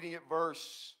start reading at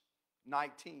verse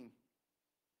 19.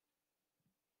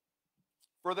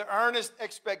 For the earnest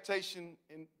expectation,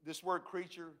 in this word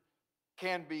creature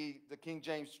can be, the King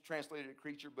James translated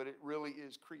creature, but it really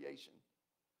is creation.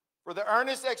 For the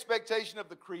earnest expectation of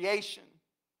the creation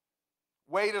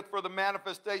waiteth for the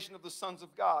manifestation of the sons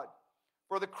of God.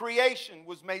 For the creation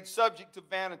was made subject to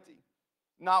vanity,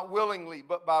 not willingly,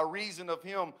 but by reason of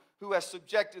him who has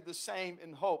subjected the same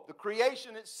in hope. The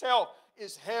creation itself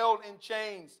is held in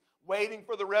chains, waiting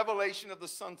for the revelation of the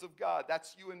sons of God.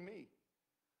 That's you and me.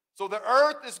 So the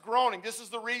earth is groaning. This is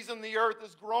the reason the earth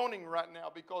is groaning right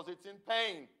now, because it's in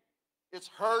pain. It's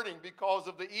hurting because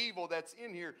of the evil that's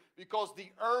in here, because the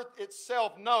earth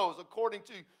itself knows, according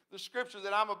to the scripture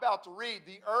that I'm about to read,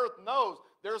 the earth knows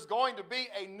there's going to be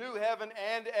a new heaven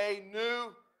and a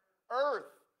new earth.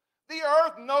 The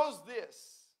earth knows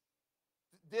this.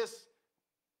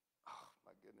 Oh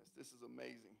my goodness, this is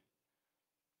amazing.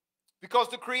 Because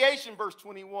the creation, verse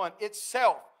 21,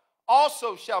 itself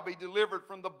also shall be delivered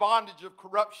from the bondage of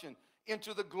corruption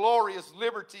into the glorious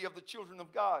liberty of the children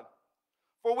of God.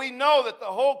 For we know that the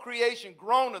whole creation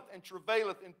groaneth and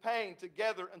travaileth in pain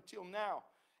together until now.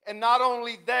 And not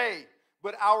only they,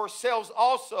 but ourselves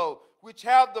also, which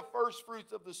have the first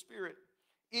fruits of the Spirit,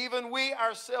 even we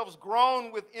ourselves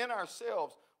groan within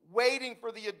ourselves, waiting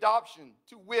for the adoption,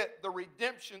 to wit, the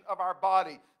redemption of our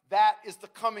body. That is the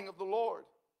coming of the Lord.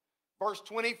 Verse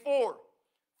 24,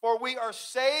 for we are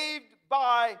saved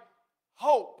by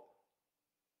hope.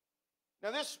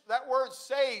 Now that word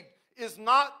saved is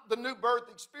not the new birth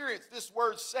experience. This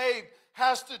word saved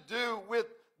has to do with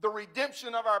the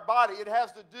redemption of our body. It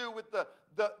has to do with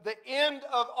the end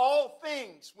of all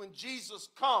things when Jesus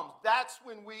comes. That's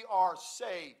when we are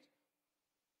saved.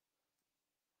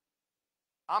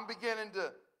 I'm beginning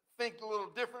to think a little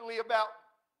differently about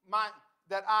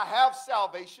that I have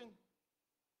salvation.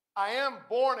 I am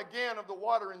born again of the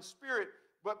water and spirit,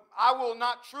 but I will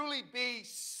not truly be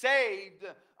saved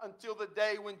until the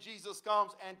day when Jesus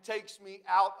comes and takes me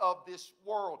out of this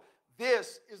world.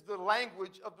 This is the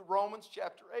language of the Romans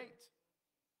chapter 8.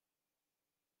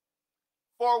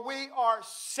 For we are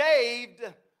saved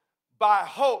by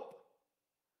hope.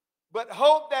 But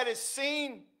hope that is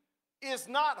seen is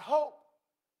not hope.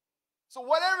 So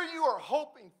whatever you are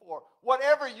hoping for,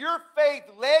 whatever your faith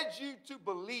led you to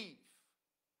believe,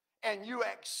 and you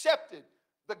accepted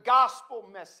the gospel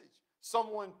message,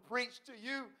 someone preached to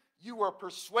you, you were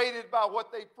persuaded by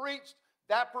what they preached,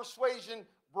 that persuasion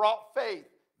brought faith.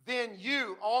 Then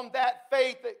you, on that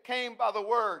faith that came by the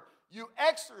word, you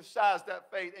exercised that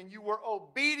faith and you were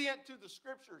obedient to the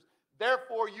scriptures.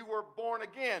 Therefore, you were born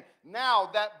again. Now,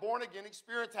 that born again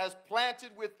experience has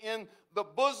planted within the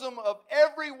bosom of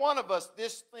every one of us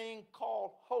this thing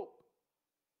called hope.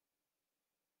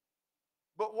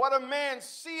 But what a man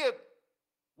seeth,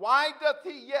 why doth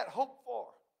he yet hope for?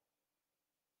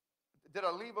 Did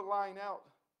I leave a line out?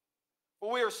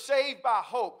 For we are saved by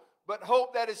hope, but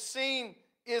hope that is seen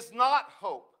is not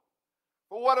hope.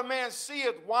 For what a man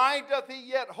seeth, why doth he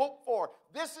yet hope for?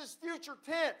 This is future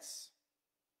tense.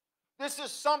 This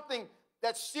is something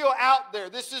that's still out there.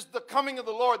 This is the coming of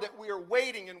the Lord that we are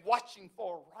waiting and watching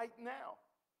for right now.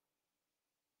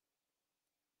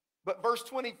 But verse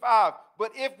 25,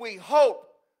 but if we hope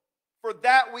for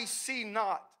that we see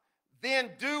not,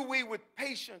 then do we with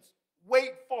patience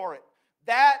wait for it.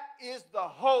 That is the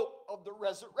hope of the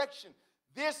resurrection.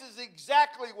 This is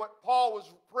exactly what Paul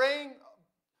was praying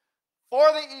for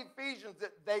the Ephesians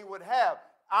that they would have.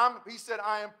 He said,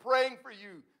 I am praying for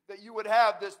you that you would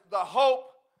have this, the hope.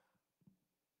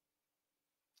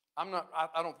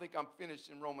 I don't think I'm finished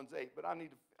in Romans 8, but I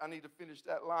need to finish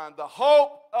that line. The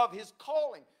hope of his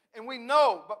calling. And we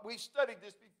know, but we studied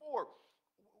this before.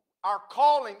 Our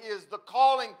calling is the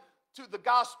calling to the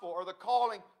gospel, or the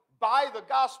calling by the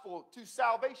gospel to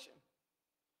salvation.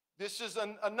 This is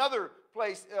another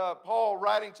place Paul,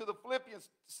 writing to the Philippians,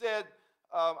 said,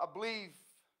 I believe,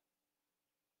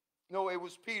 no, it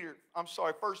was Peter. I'm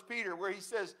sorry, 1 Peter, where he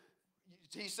says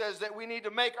that we need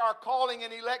to make our calling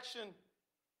and election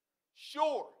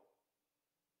sure.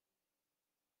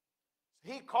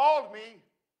 He called me.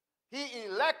 He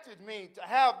elected me to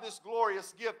have this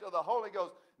glorious gift of the Holy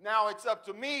Ghost. Now it's up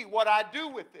to me what I do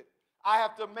with it. I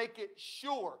have to make it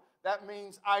sure. That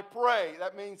means I pray.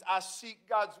 That means I seek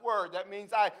God's word. That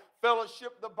means I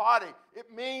fellowship the body.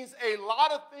 It means a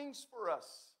lot of things for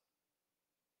us.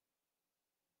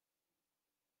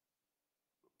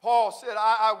 Paul said,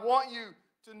 I want you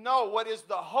to know what is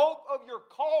the hope of your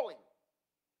calling.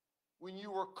 When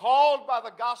you were called by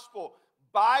the gospel,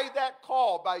 by that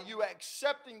call, by you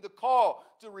accepting the call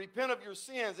to repent of your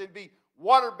sins and be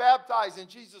water baptized in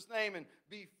Jesus' name and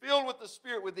be filled with the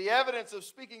Spirit with the evidence of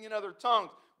speaking in other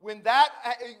tongues, when that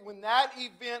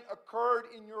event occurred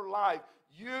in your life,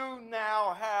 you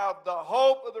now have the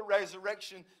hope of the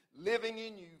resurrection living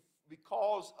in you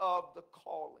because of the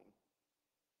calling.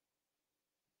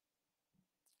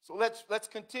 So let's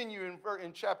continue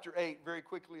in chapter 8 very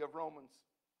quickly of Romans.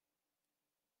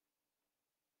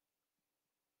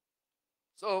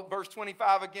 So verse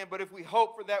 25 again, but if we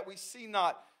hope for that we see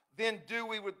not, then do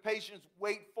we with patience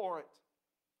wait for it.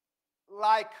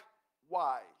 Likewise,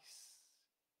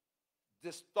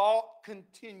 this thought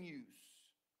continues.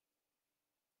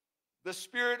 The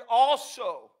Spirit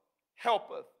also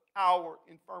helpeth our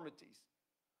infirmities.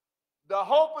 The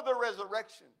hope of the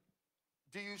resurrection.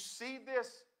 Do you see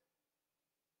this?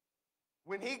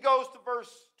 When he goes to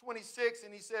verse 26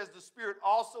 and he says, the Spirit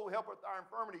also helpeth our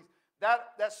infirmities,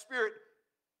 that Spirit,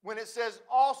 when it says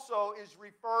also, is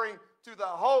referring to the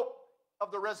hope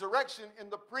of the resurrection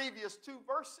in the previous two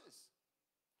verses.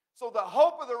 So the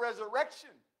hope of the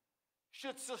resurrection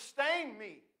should sustain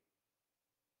me.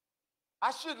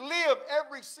 I should live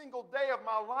every single day of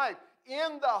my life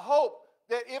in the hope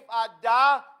that if I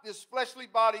die, this fleshly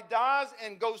body dies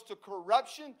and goes to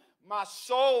corruption, my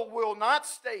soul will not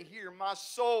stay here. My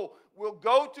soul will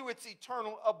go to its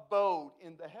eternal abode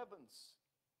in the heavens.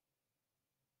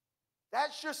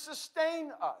 That should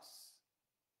sustain us.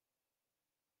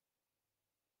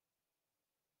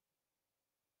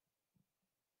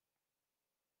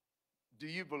 Do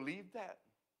you believe that?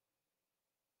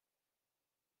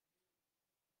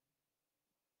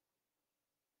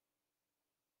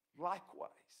 likewise,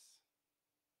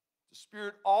 the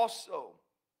Spirit also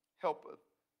helpeth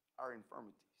our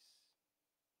infirmities.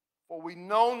 For we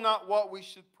know not what we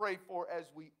should pray for as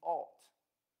we ought.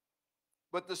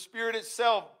 But the Spirit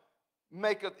itself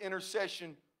maketh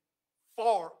intercession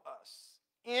for us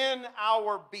in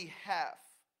our behalf,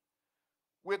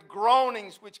 with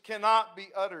groanings which cannot be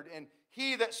uttered. And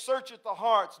he that searcheth the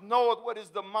hearts knoweth what is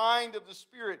the mind of the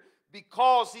Spirit,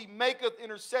 because he maketh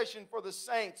intercession for the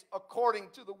saints according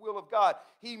to the will of God.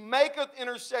 He maketh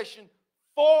intercession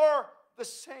for the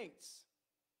saints.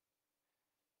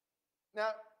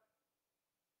 Now,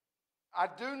 I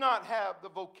do not have the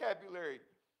vocabulary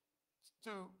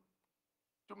to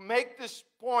make this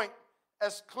point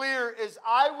as clear as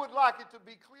I would like it to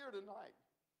be clear tonight.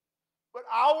 But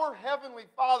our Heavenly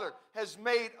Father has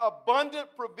made abundant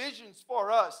provisions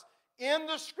for us in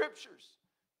the Scriptures,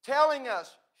 telling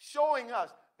us, showing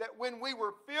us that when we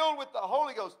were filled with the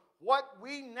Holy Ghost, what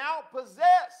we now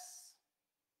possess.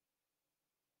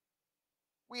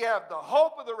 We have the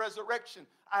hope of the resurrection.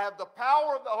 I have the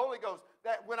power of the Holy Ghost,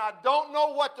 that when I don't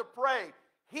know what to pray,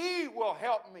 He will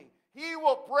help me. He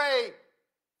will pray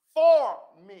for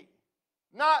me.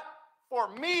 Not for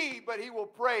me, but He will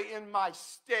pray in my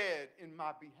stead, in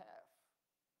my behalf.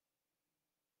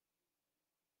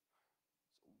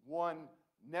 One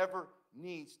never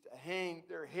needs to hang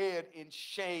their head in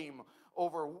shame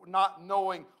over not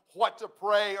knowing what to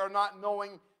pray or not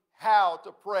knowing how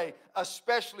to pray.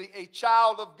 Especially a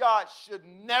child of God should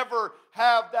never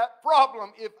have that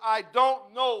problem. If I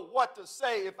don't know what to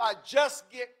say, if I just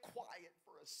get quiet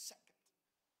for a second.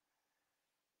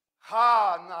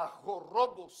 I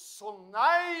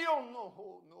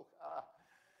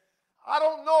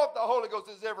don't know if the Holy Ghost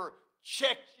has ever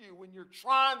checked you when you're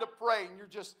trying to pray and you're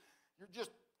just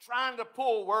trying to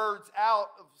pull words out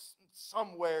of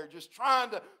somewhere, just trying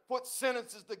to put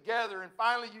sentences together, and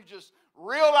finally you just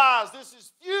realize this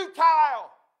is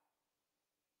futile.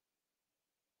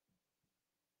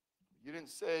 You didn't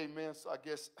say amen, so I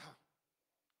guess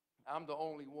I'm the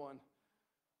only one.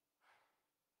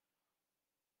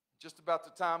 Just about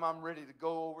the time I'm ready to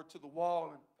go over to the wall,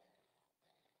 and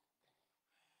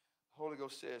the Holy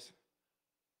Ghost says,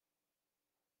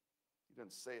 he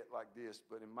doesn't say it like this,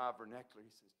 but in my vernacular, he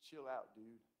says, chill out, dude.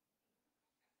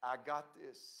 I got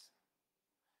this.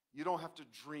 You don't have to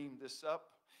dream this up.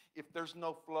 If there's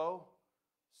no flow,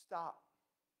 stop.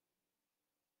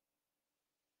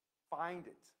 Find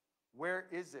it. Where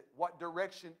is it? What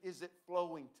direction is it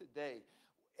flowing today?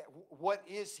 What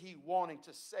is He wanting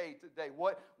to say today?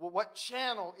 What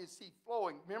channel is He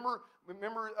flowing?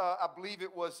 Remember, I believe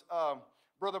it was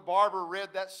Brother Barber read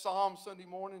that Psalm Sunday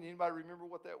morning. Anybody remember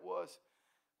what that was?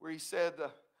 Where he said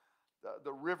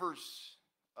the rivers,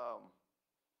 I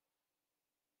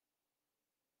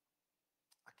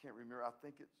can't remember. I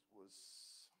think it was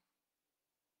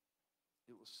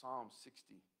Psalm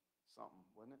 60 something,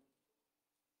 wasn't it?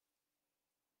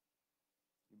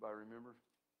 Anybody remember?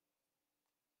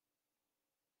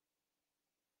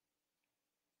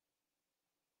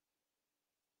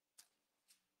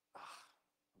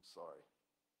 Sorry,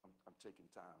 I'm taking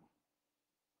time.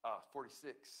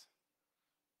 46.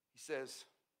 He says,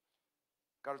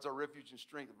 God is our refuge and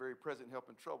strength, a very present help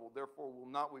in trouble. Therefore will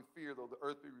not we fear, though the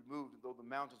earth be removed, and though the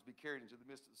mountains be carried into the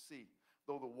midst of the sea.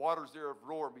 Though the waters thereof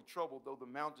roar and be troubled, though the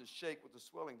mountains shake with the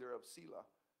swelling thereof, Selah.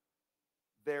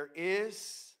 There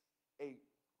is a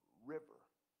river.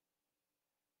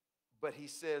 But he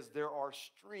says there are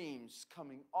streams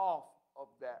coming off of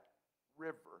that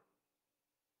river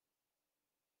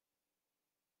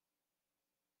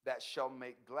that shall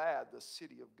make glad the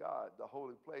city of God, the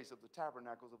holy place of the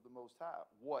tabernacles of the Most High.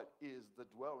 What is the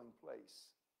dwelling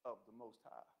place of the Most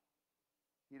High?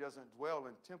 He doesn't dwell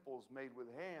in temples made with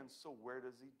hands, so where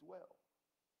does He dwell?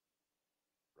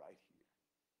 Right here.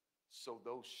 So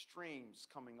those streams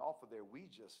coming off of there, we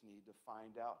just need to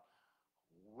find out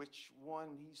which one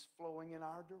He's flowing in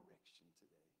our direction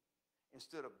today.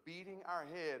 Instead of beating our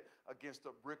head against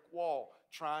a brick wall,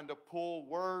 trying to pull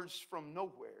words from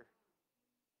nowhere,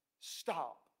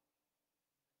 stop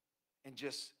and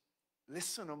just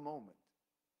listen a moment.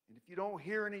 And if you don't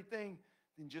hear anything,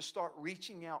 then just start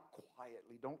reaching out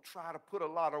quietly. Don't try to put a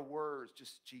lot of words,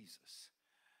 just Jesus.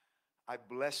 I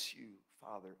bless you,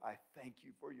 Father. I thank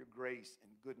you for your grace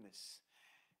and goodness.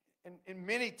 And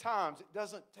many times it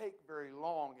doesn't take very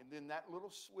long, and then that little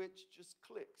switch just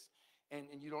clicks. And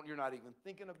you're not even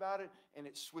thinking about it, and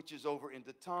it switches over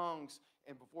into tongues,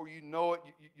 and before you know it,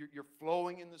 you're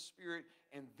flowing in the Spirit,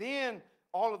 and then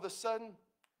all of a sudden,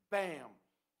 bam,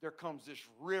 there comes this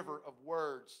river of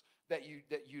words that you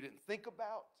didn't think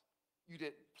about, You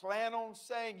didn't plan on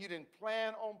saying, you didn't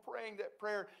plan on praying that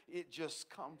prayer. It just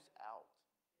comes out.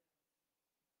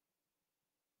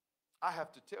 I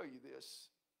have to tell you this,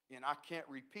 and I can't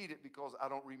repeat it because I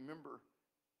don't remember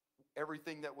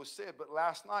everything that was said. But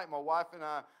last night, my wife and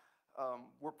I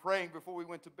were praying before we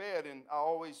went to bed, and I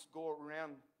always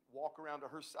walk around to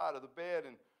her side of the bed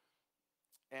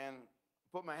and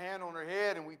put my hand on her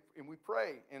head, and we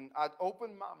pray. And I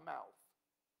opened my mouth.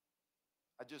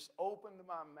 I just opened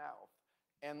my mouth.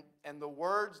 And the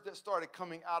words that started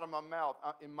coming out of my mouth,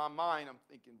 in my mind, I'm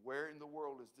thinking, where in the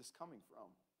world is this coming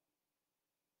from?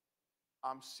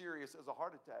 I'm serious as a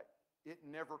heart attack. It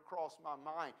never crossed my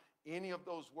mind, any of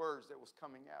those words that was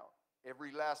coming out.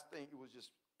 Every last thing, it was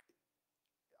just,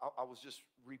 I was just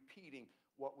repeating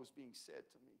what was being said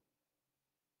to me.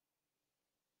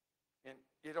 And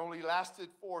it only lasted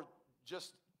for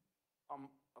just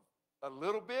a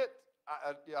little bit.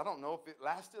 I don't know if it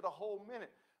lasted a whole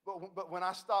minute. But when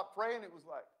I stopped praying, it was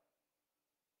like,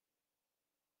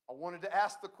 I wanted to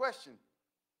ask the question,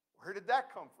 where did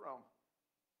that come from?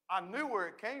 I knew where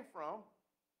it came from.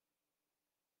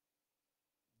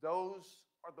 Those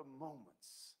are the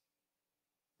moments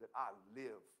that I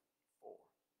live for.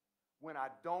 When I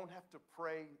don't have to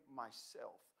pray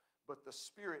myself, but the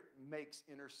Spirit makes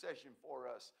intercession for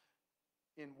us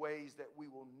in ways that we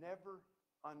will never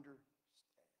understand.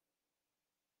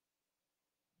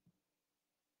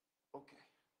 Okay.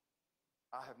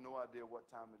 I have no idea what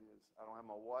time it is. I don't have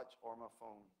my watch or my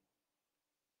phone.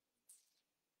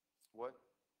 What?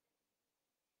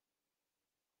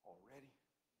 Already?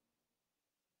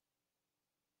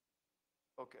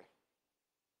 Okay.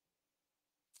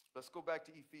 Let's go back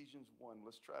to Ephesians 1.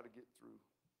 Let's try to get through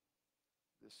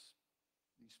these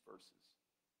verses.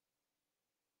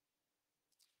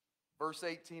 Verse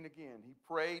 18 again. He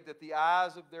prayed that the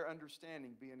eyes of their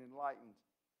understanding being enlightened,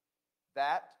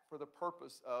 that for the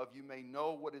purpose of you may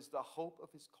know what is the hope of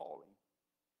his calling,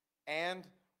 and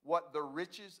what the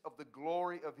riches of the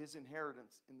glory of his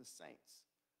inheritance in the saints.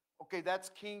 Okay, that's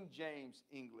King James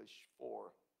English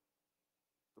for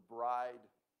the bride of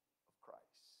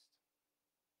Christ.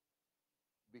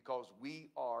 Because we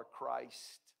are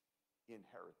Christ's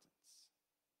inheritance.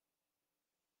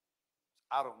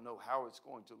 I don't know how it's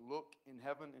going to look in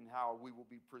heaven and how we will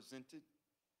be presented.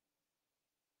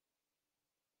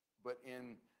 But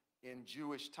in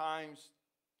Jewish times,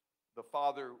 the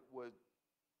father was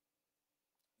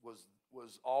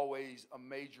always a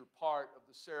major part of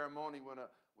the ceremony when a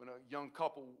young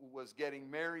couple was getting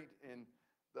married, and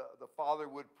the father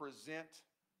would present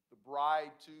the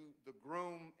bride to the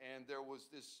groom, and there was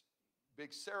this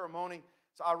big ceremony.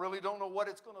 So I really don't know what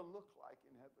it's going to look like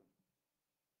in heaven.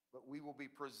 But we will be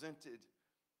presented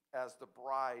as the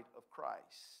bride of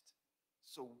Christ.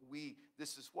 So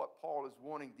this is what Paul is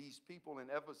wanting these people in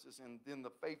Ephesus and then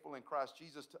the faithful in Christ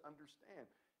Jesus to understand.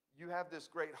 You have this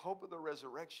great hope of the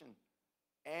resurrection,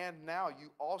 and now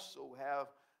you also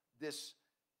have this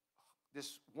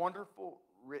wonderful,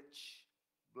 rich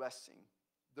blessing,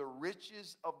 the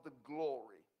riches of the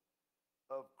glory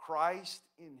of Christ's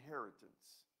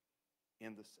inheritance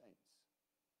in the saints.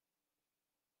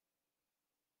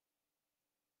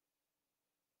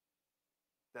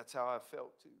 That's how I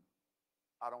felt too.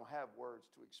 I don't have words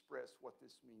to express what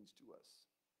this means to us.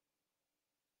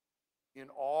 In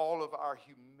all of our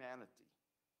humanity,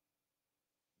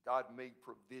 God made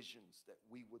provisions that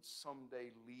we would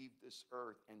someday leave this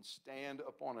earth and stand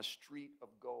upon a street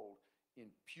of gold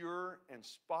in pure and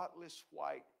spotless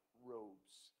white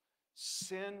robes,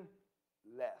 sinless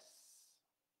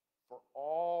for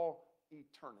all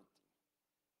eternity.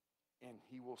 And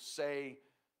he will say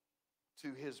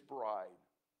to his bride,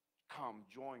 come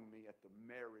join me at the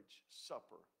marriage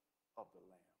supper of the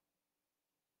Lamb.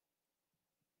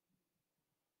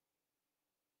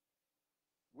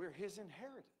 We're his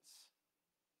inheritance.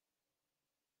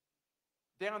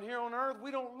 Down here on earth,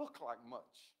 we don't look like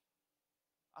much.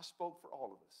 I spoke for all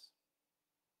of us.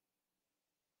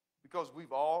 Because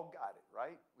we've all got it,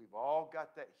 right? We've all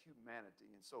got that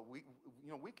humanity. And so we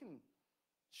can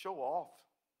show off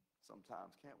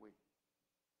sometimes, can't we?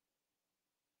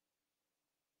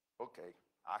 Okay,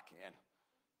 I can.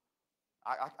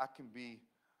 I can be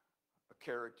a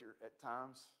character at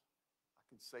times. I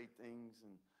can say things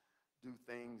and do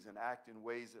things and act in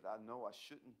ways that I know I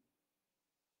shouldn't.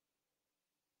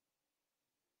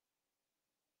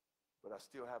 But I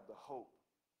still have the hope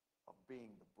of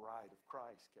being the bride of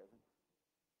Christ, Kevin.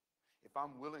 If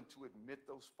I'm willing to admit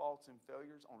those faults and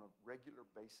failures on a regular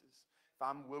basis, if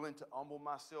I'm willing to humble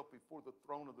myself before the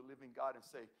throne of the living God and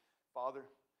say, Father,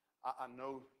 I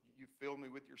know you filled me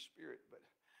with your spirit, but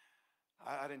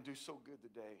I didn't do so good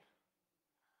today.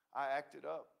 I acted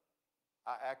up.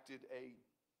 I acted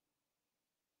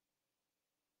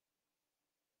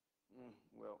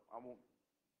I won't,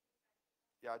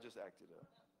 yeah, I just acted up.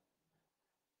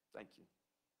 Thank you.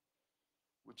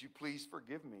 Would you please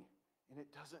forgive me? And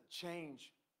it doesn't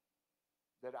change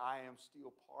that I am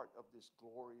still part of this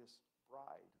glorious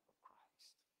bride of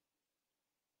Christ.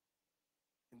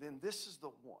 And then this is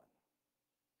the one.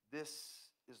 This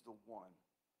is the one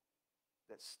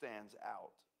that stands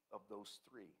out of those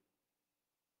three.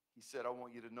 He said, I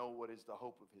want you to know what is the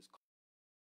hope of his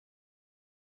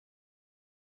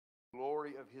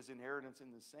glory of his inheritance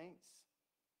in the saints.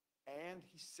 And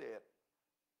he said,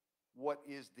 what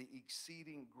is the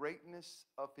exceeding greatness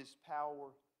of his power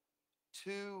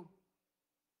to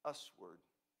usward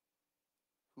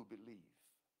who believe,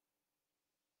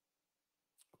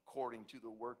 according to the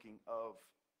working of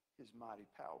his mighty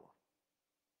power.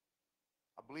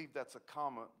 I believe that's a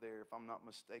comma there, if I'm not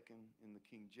mistaken, in the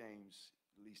King James,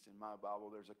 at least in my Bible,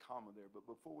 there's a comma there. But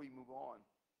before we move on,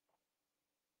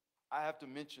 I have to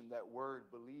mention that word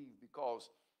believe, because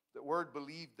the word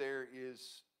believe there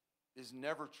is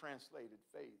never translated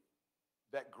faith.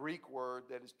 That Greek word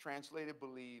that is translated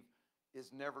believe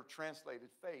is never translated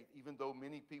faith, even though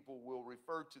many people will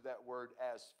refer to that word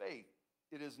as faith.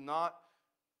 It is not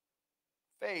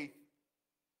faith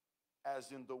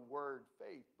as in the word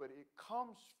faith, but it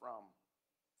comes from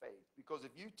faith. Because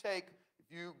if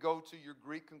you go to your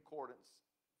Greek concordance,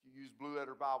 if you use Blue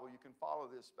Letter Bible, you can follow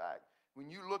this back. When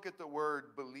you look at the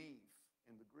word believe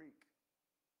in the Greek,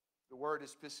 the word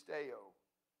is pisteo.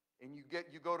 And you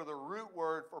go to the root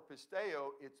word for pisteo,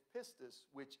 it's pistis,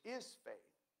 which is faith.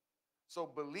 So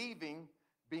believing,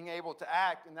 being able to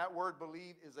act, and that word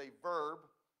believe is a verb,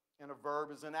 and a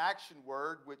verb is an action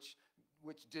word, which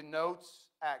denotes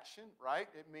action, right?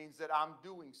 It means that I'm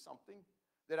doing something,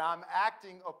 that I'm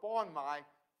acting upon my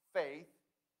faith,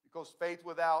 because faith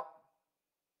without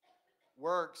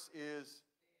works is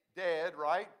dead,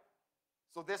 right?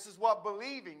 So this is what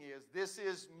believing is. This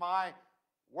is my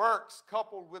works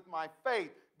coupled with my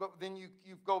faith. But then you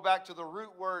go back to the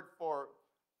root word for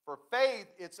faith.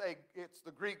 It's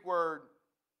the Greek word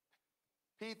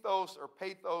pathos or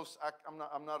pathos.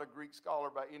 I'm not a Greek scholar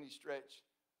by any stretch.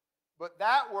 But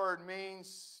that word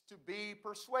means to be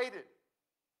persuaded.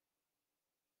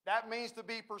 That means to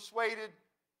be persuaded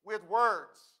with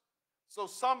words. So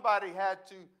somebody had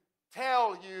to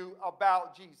tell you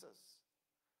about Jesus.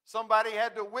 Somebody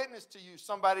had to witness to you.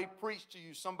 Somebody preached to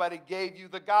you. Somebody gave you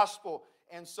the gospel.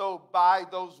 And so by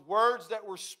those words that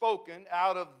were spoken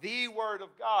out of the word of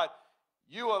God,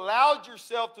 you allowed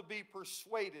yourself to be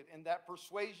persuaded. And that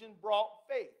persuasion brought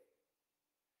faith.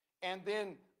 And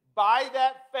then by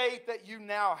that faith that you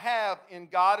now have in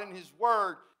God and his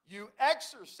word, you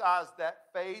exercise that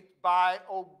faith by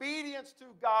obedience to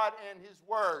God and his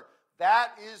word.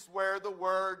 That is where the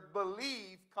word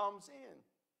believe comes in.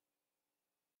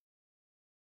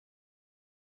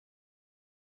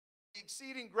 The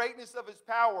exceeding greatness of his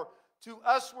power to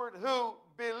usward who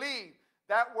believe.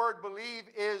 That word believe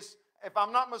is, if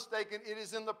I'm not mistaken, it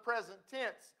is in the present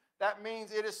tense. That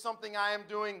means it is something I am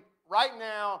doing right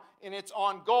now, and it's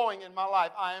ongoing in my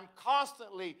life. I am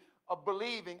constantly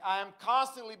believing. I am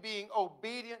constantly being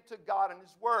obedient to God and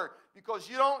his word. Because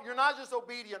you're not just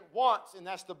obedient once, and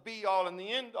that's the be-all and the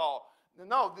end-all.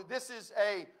 No, this is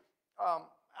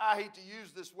I hate to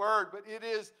use this word, but it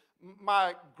is,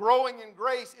 my growing in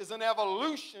grace is an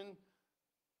evolution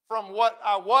from what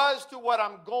I was to what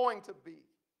I'm going to be.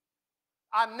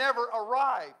 I never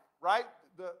arrived, right?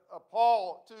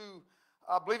 Paul to,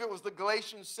 I believe it was the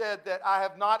Galatians, said that I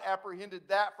have not apprehended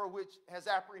that for which has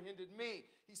apprehended me.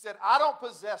 He said, I don't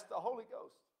possess the Holy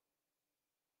Ghost.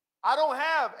 I don't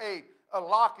have a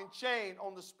lock and chain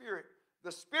on the Spirit.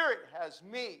 The Spirit has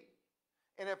me.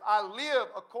 And if I live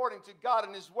according to God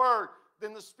and his word,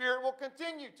 then the Spirit will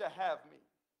continue to have me.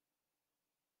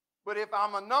 But if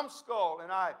I'm a numbskull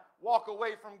and I walk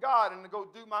away from God and go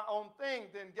do my own thing,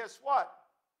 then guess what?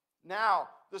 Now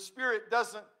the Spirit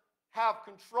doesn't have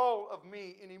control of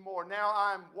me anymore. Now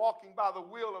I'm walking by the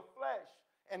will of flesh.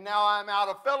 And now I'm out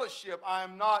of fellowship. I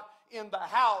am not in the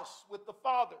house with the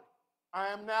Father. I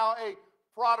am now a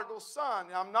prodigal son.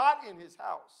 I'm not in his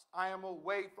house. I am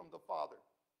away from the Father.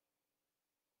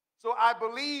 So I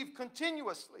believe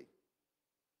continuously.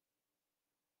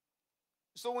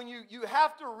 So when you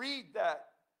have to read that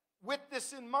with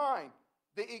this in mind,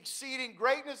 the exceeding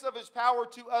greatness of his power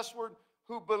to usward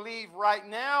who believe right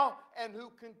now and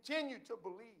who continue to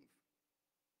believe.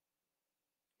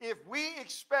 If we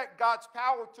expect God's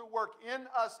power to work in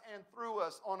us and through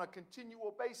us on a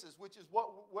continual basis, which is what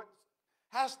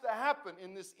has to happen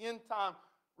in this end time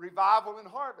revival and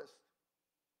harvest,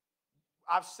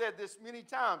 I've said this many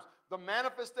times. The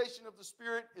manifestation of the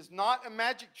Spirit is not a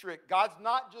magic trick. God's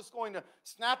not just going to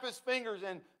snap his fingers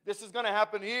and this is going to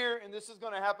happen here and this is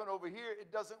going to happen over here.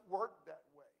 It doesn't work that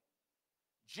way.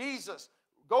 Jesus,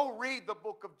 go read the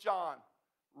book of John.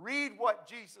 Read what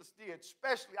Jesus did.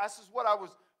 Especially, this is what I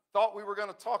thought we were going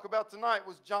to talk about tonight,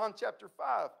 was John chapter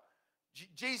 5.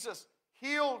 Jesus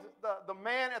healed the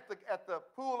man at the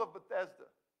pool of Bethesda.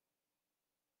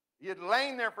 He had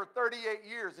lain there for 38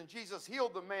 years, and Jesus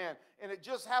healed the man, and it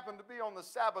just happened to be on the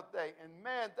Sabbath day. And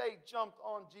man, they jumped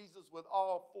on Jesus with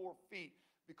all 4 feet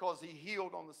because he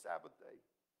healed on the Sabbath day.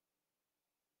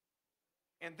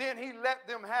 And then he let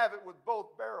them have it with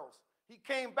both barrels. He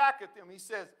came back at them. He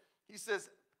says,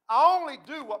 I only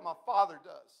do what my Father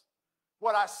does.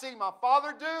 What I see my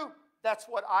Father do, that's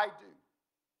what I do.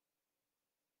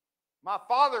 My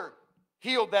Father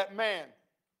healed that man,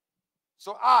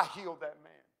 so I healed that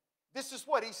man. This is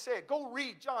what he said. Go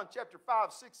read John chapter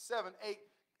 5, 6, 7, 8,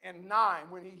 and 9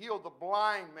 when he healed the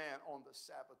blind man on the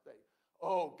Sabbath day.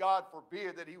 Oh, God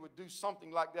forbid that he would do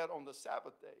something like that on the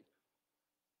Sabbath day.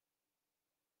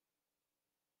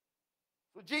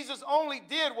 So Jesus only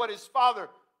did what his Father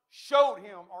showed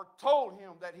him or told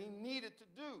him that he needed to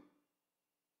do.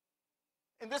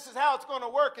 And this is how it's going to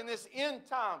work in this end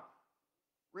time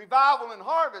revival and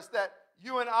harvest, that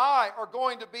you and I are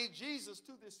going to be Jesus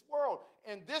to this world.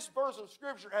 And this verse of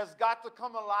Scripture has got to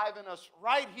come alive in us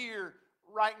right here,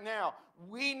 right now.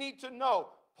 We need to know.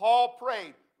 Paul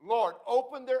prayed, Lord,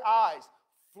 open their eyes,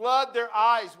 flood their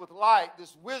eyes with light,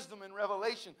 this wisdom and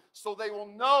revelation, so they will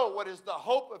know what is the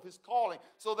hope of his calling,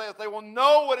 so that they will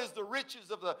know what is the riches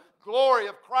of the glory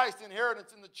of Christ's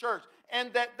inheritance in the church,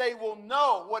 and that they will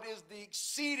know what is the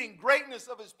exceeding greatness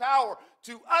of his power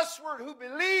to usward who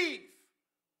believe.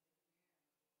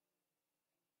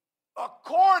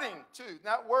 According to,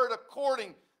 that word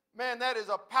according, man, that is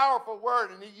a powerful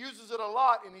word, and he uses it a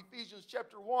lot in Ephesians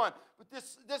chapter 1. But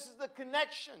this is the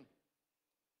connection.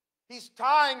 He's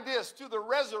tying this to the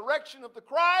resurrection of the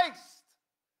Christ,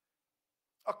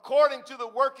 according to the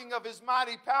working of his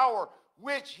mighty power,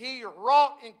 which he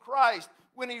wrought in Christ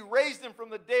when he raised him from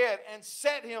the dead and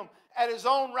set him at his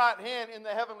own right hand in the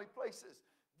heavenly places.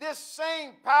 This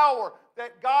same power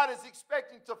that God is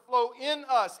expecting to flow in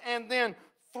us and then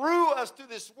through us to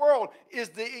this world is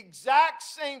the exact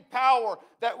same power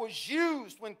that was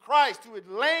used when Christ, who had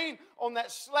lain on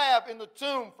that slab in the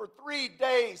tomb for 3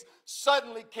 days,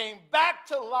 suddenly came back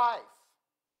to life.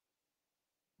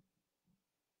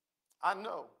 I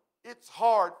know it's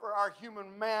hard for our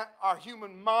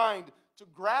human mind to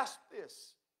grasp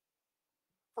this.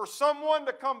 For someone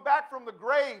to come back from the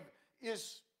grave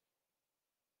it's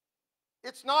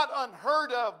not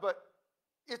unheard of, but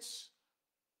it's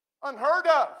unheard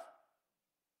of,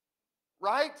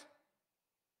 right?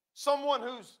 Someone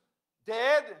who's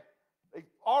dead, they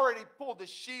already pulled the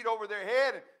sheet over their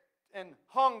head and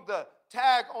hung the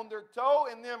tag on their toe,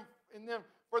 and then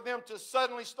for them to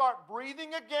suddenly start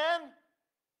breathing again,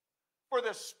 for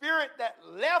the spirit that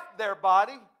left their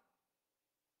body,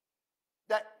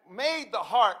 that made the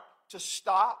heart to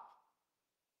stop,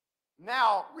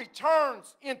 now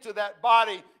returns into that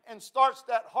body and starts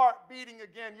that heart beating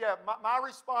again. Yeah, my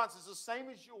response is the same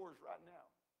as yours right now.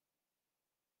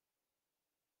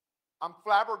 I'm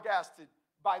flabbergasted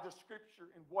by the Scripture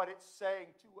and what it's saying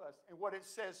to us and what it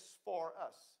says for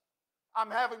us.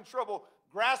 I'm having trouble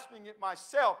grasping it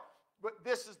myself, but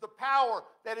this is the power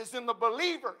that is in the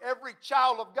believer. Every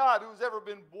child of God who's ever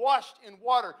been washed in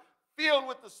water, filled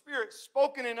with the Spirit,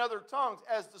 spoken in other tongues,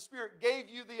 as the Spirit gave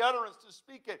you the utterance to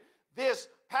speak it. This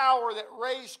power that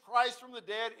raised Christ from the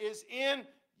dead is in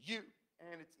you,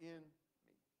 and it's in me.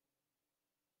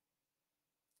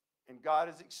 And God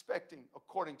is expecting,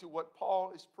 according to what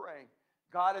Paul is praying,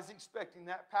 God is expecting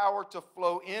that power to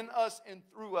flow in us and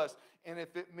through us. And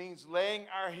if it means laying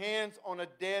our hands on a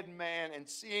dead man and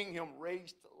seeing him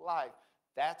raised to life,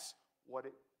 that's what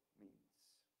it means.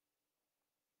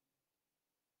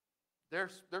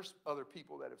 There's other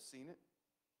people that have seen it.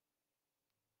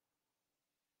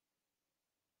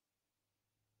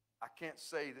 I can't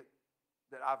say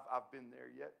that I've been there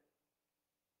yet.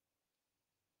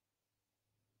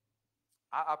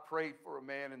 I prayed for a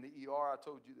man in the ER. I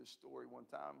told you this story one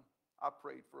time. I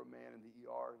prayed for a man in the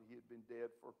ER. He had been dead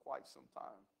for quite some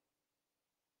time.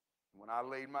 When I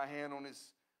laid my hand on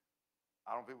his,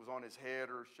 I don't know if it was on his head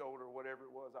or shoulder or whatever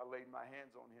it was, I laid my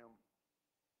hands on him.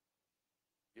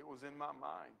 It was in my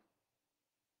mind,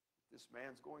 this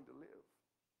man's going to live.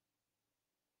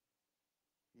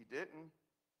 He didn't.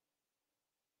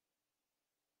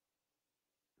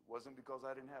 It wasn't because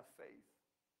I didn't have faith.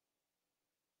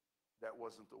 That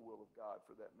wasn't the will of God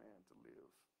for that man to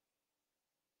live.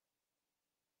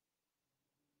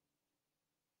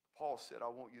 Paul said, I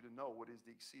want you to know what is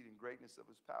the exceeding greatness of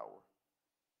his power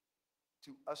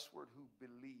to usward who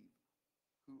believe,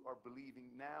 who are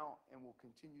believing now and will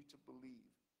continue to believe,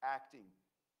 acting.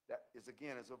 That is,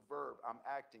 again, as a verb. I'm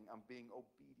acting. I'm being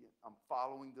obedient. I'm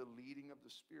following the leading of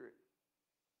the Spirit,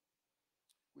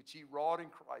 which he wrought in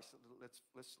Christ.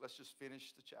 Let's just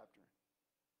finish the chapter.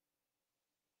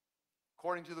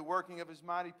 According to the working of his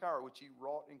mighty power, which he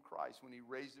wrought in Christ when he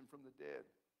raised him from the dead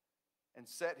and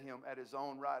set him at his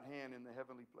own right hand in the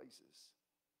heavenly places,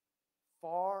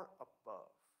 far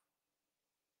above.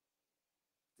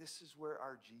 This is where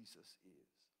our Jesus is.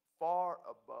 Far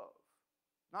above.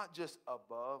 Not just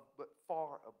above, but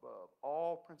far above.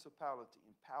 All principality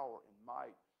and power and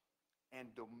might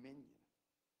and dominion.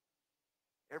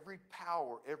 Every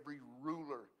power, every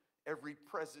ruler, every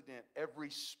president, every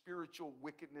spiritual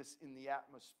wickedness in the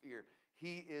atmosphere.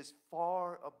 He is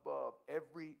far above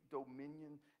every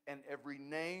dominion and every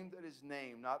name that is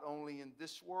named, not only in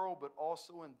this world, but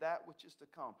also in that which is to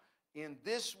come. In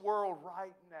this world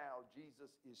right now,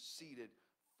 Jesus is seated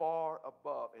far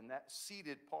above. And that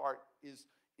seated part is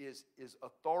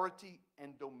authority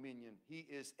and dominion. He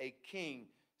is a king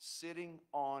sitting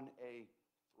on a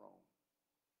throne.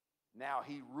 Now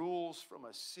he rules from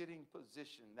a sitting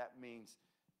position. That means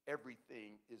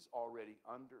everything is already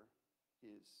under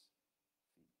his feet.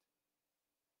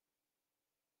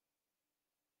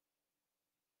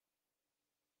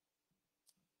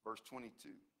 Verse 22,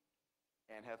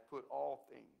 and hath put all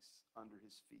things under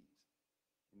his feet,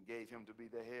 and gave him to be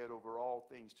the head over all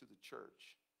things to the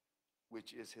church,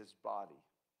 which is his body.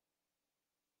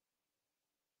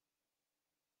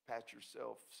 Pat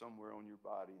yourself somewhere on your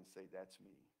body and say, that's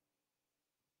me.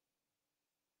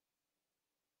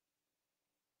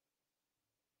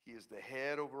 He is the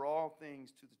head over all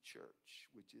things to the church,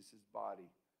 which is his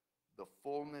body, the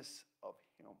fullness of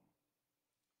him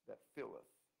that filleth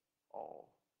all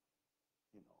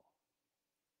in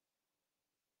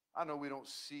all. I know we don't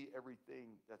see everything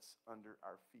that's under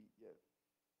our feet yet,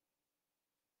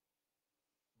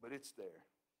 but it's there.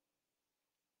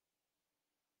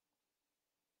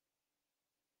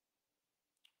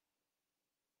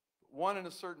 One in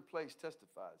a certain place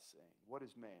testifies, saying, what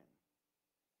is man?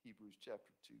 Hebrews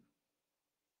chapter 2.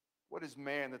 What is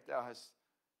man that thou hast,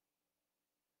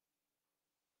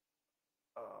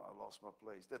 I lost my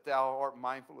place, that thou art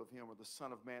mindful of him, or the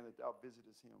son of man that thou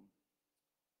visitest him?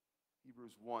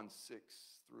 Hebrews 1, 6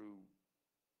 through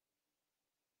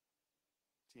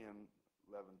 10,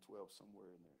 11, 12, somewhere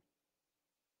in there.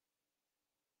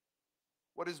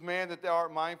 What is man that thou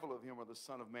art mindful of him, or the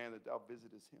son of man that thou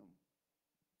visitest him?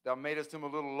 Thou madest him a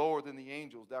little lower than the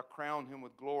angels. Thou crowned him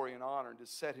with glory and honor, and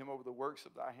didst set him over the works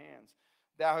of thy hands.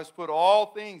 Thou hast put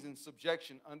all things in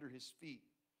subjection under his feet.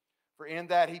 For in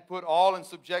that he put all in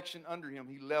subjection under him,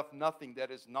 he left nothing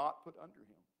that is not put under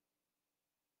him.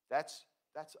 That's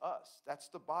us. That's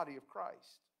the body of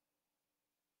Christ.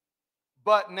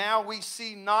 But now we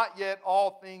see not yet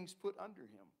all things put under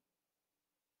him,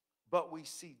 but we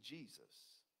see Jesus,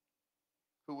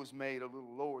 who was made a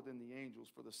little lower than the angels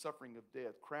for the suffering of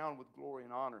death, crowned with glory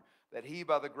and honor, that he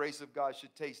by the grace of God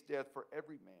should taste death for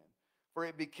every man. For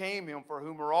it became him for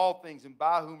whom are all things, and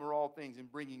by whom are all things, in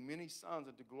bringing many sons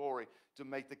into glory, to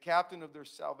make the captain of their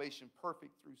salvation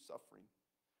perfect through suffering.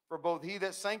 For both he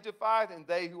that sanctifieth and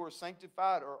they who are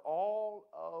sanctified are all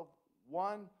of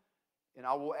one. And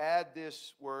I will add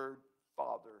this word,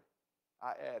 Father.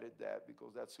 I added that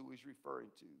because that's who he's referring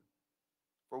to.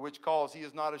 For which cause he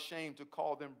is not ashamed to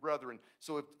call them brethren.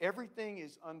 So if everything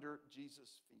is under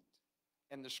Jesus' feet,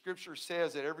 and the scripture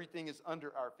says that everything is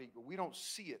under our feet, but we don't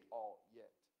see it all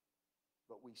yet,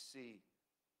 but we see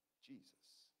Jesus.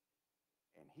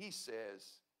 And he says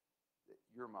that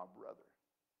you're my brother.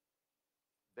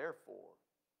 Therefore,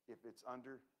 if it's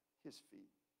under his feet,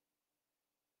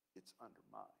 it's under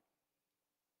mine.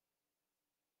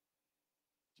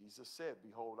 Jesus said,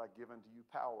 behold, I give unto you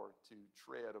power to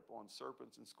tread upon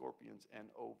serpents and scorpions and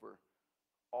over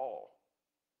all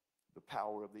the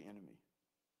power of the enemy.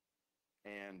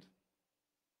 And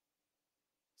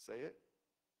say it.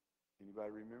 Anybody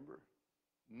remember?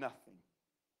 Nothing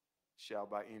shall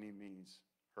by any means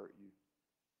hurt you.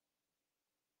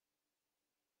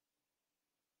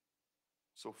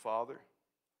 So, Father,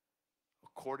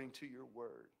 according to your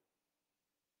word,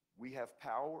 we have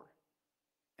power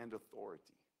and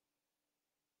authority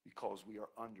because we are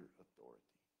under authority.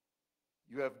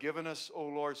 You have given us, O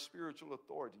Lord, spiritual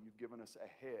authority. You've given us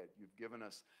a head. You've given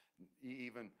us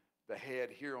even the head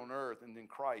here on earth and then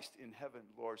Christ in heaven,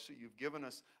 Lord. So you've given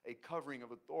us a covering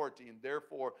of authority, and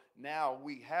therefore now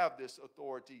we have this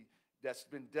authority that's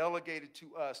been delegated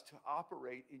to us to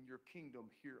operate in your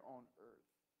kingdom here on earth.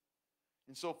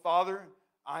 And so, Father,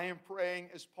 I am praying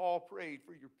as Paul prayed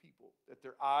for your people, that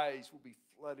their eyes will be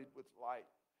flooded with light,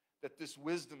 that this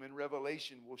wisdom and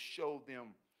revelation will show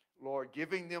them, Lord,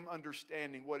 giving them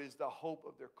understanding what is the hope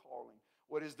of their calling,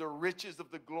 what is the riches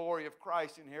of the glory of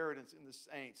Christ's inheritance in the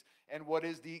saints, and what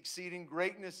is the exceeding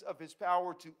greatness of his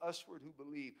power to usward who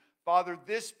believe. Father,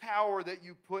 this power that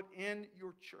you put in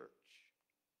your church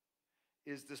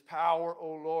is this power,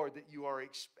 O Lord, that you are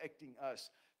expecting us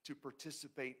to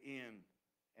participate in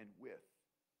and with.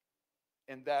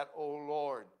 And that, O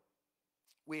Lord,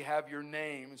 we have your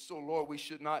name. And so, Lord, we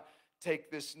should not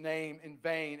take this name in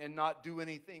vain and not do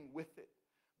anything with it.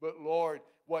 But, Lord,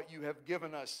 what you have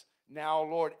given us now,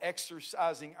 Lord,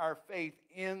 exercising our faith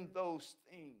in those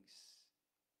things,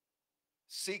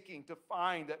 seeking to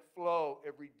find that flow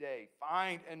every day,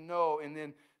 find and know, and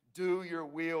then do your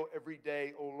will every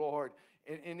day, O Lord.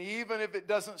 And even if it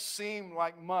doesn't seem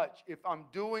like much, if I'm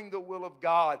doing the will of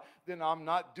God, then I'm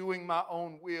not doing my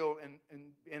own will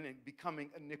and becoming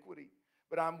iniquity.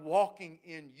 But I'm walking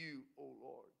in you, O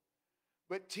Lord.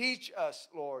 But teach us,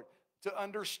 Lord, to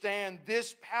understand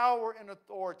this power and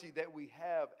authority that we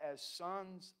have as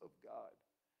sons of God.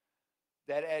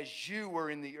 That as you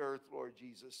were in the earth, Lord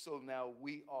Jesus, so now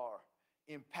we are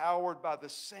empowered by the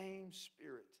same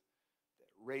Spirit that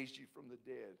raised you from the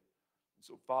dead.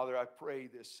 So, Father, I pray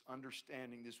this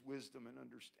understanding, this wisdom and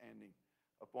understanding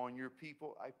upon your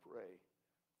people, I pray,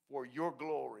 for your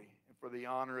glory and for the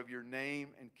honor of your name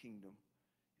and kingdom.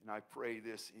 And I pray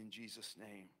this in Jesus'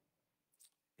 name.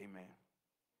 Amen.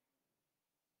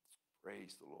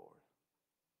 Praise the Lord.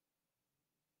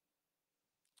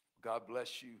 God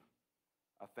bless you.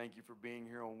 I thank you for being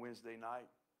here on Wednesday night.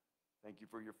 Thank you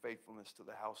for your faithfulness to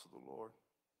the house of the Lord.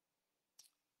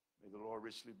 May the Lord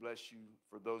richly bless you.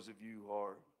 For those of you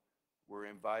who were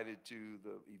invited to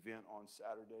the event on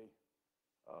Saturday,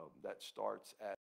 that starts at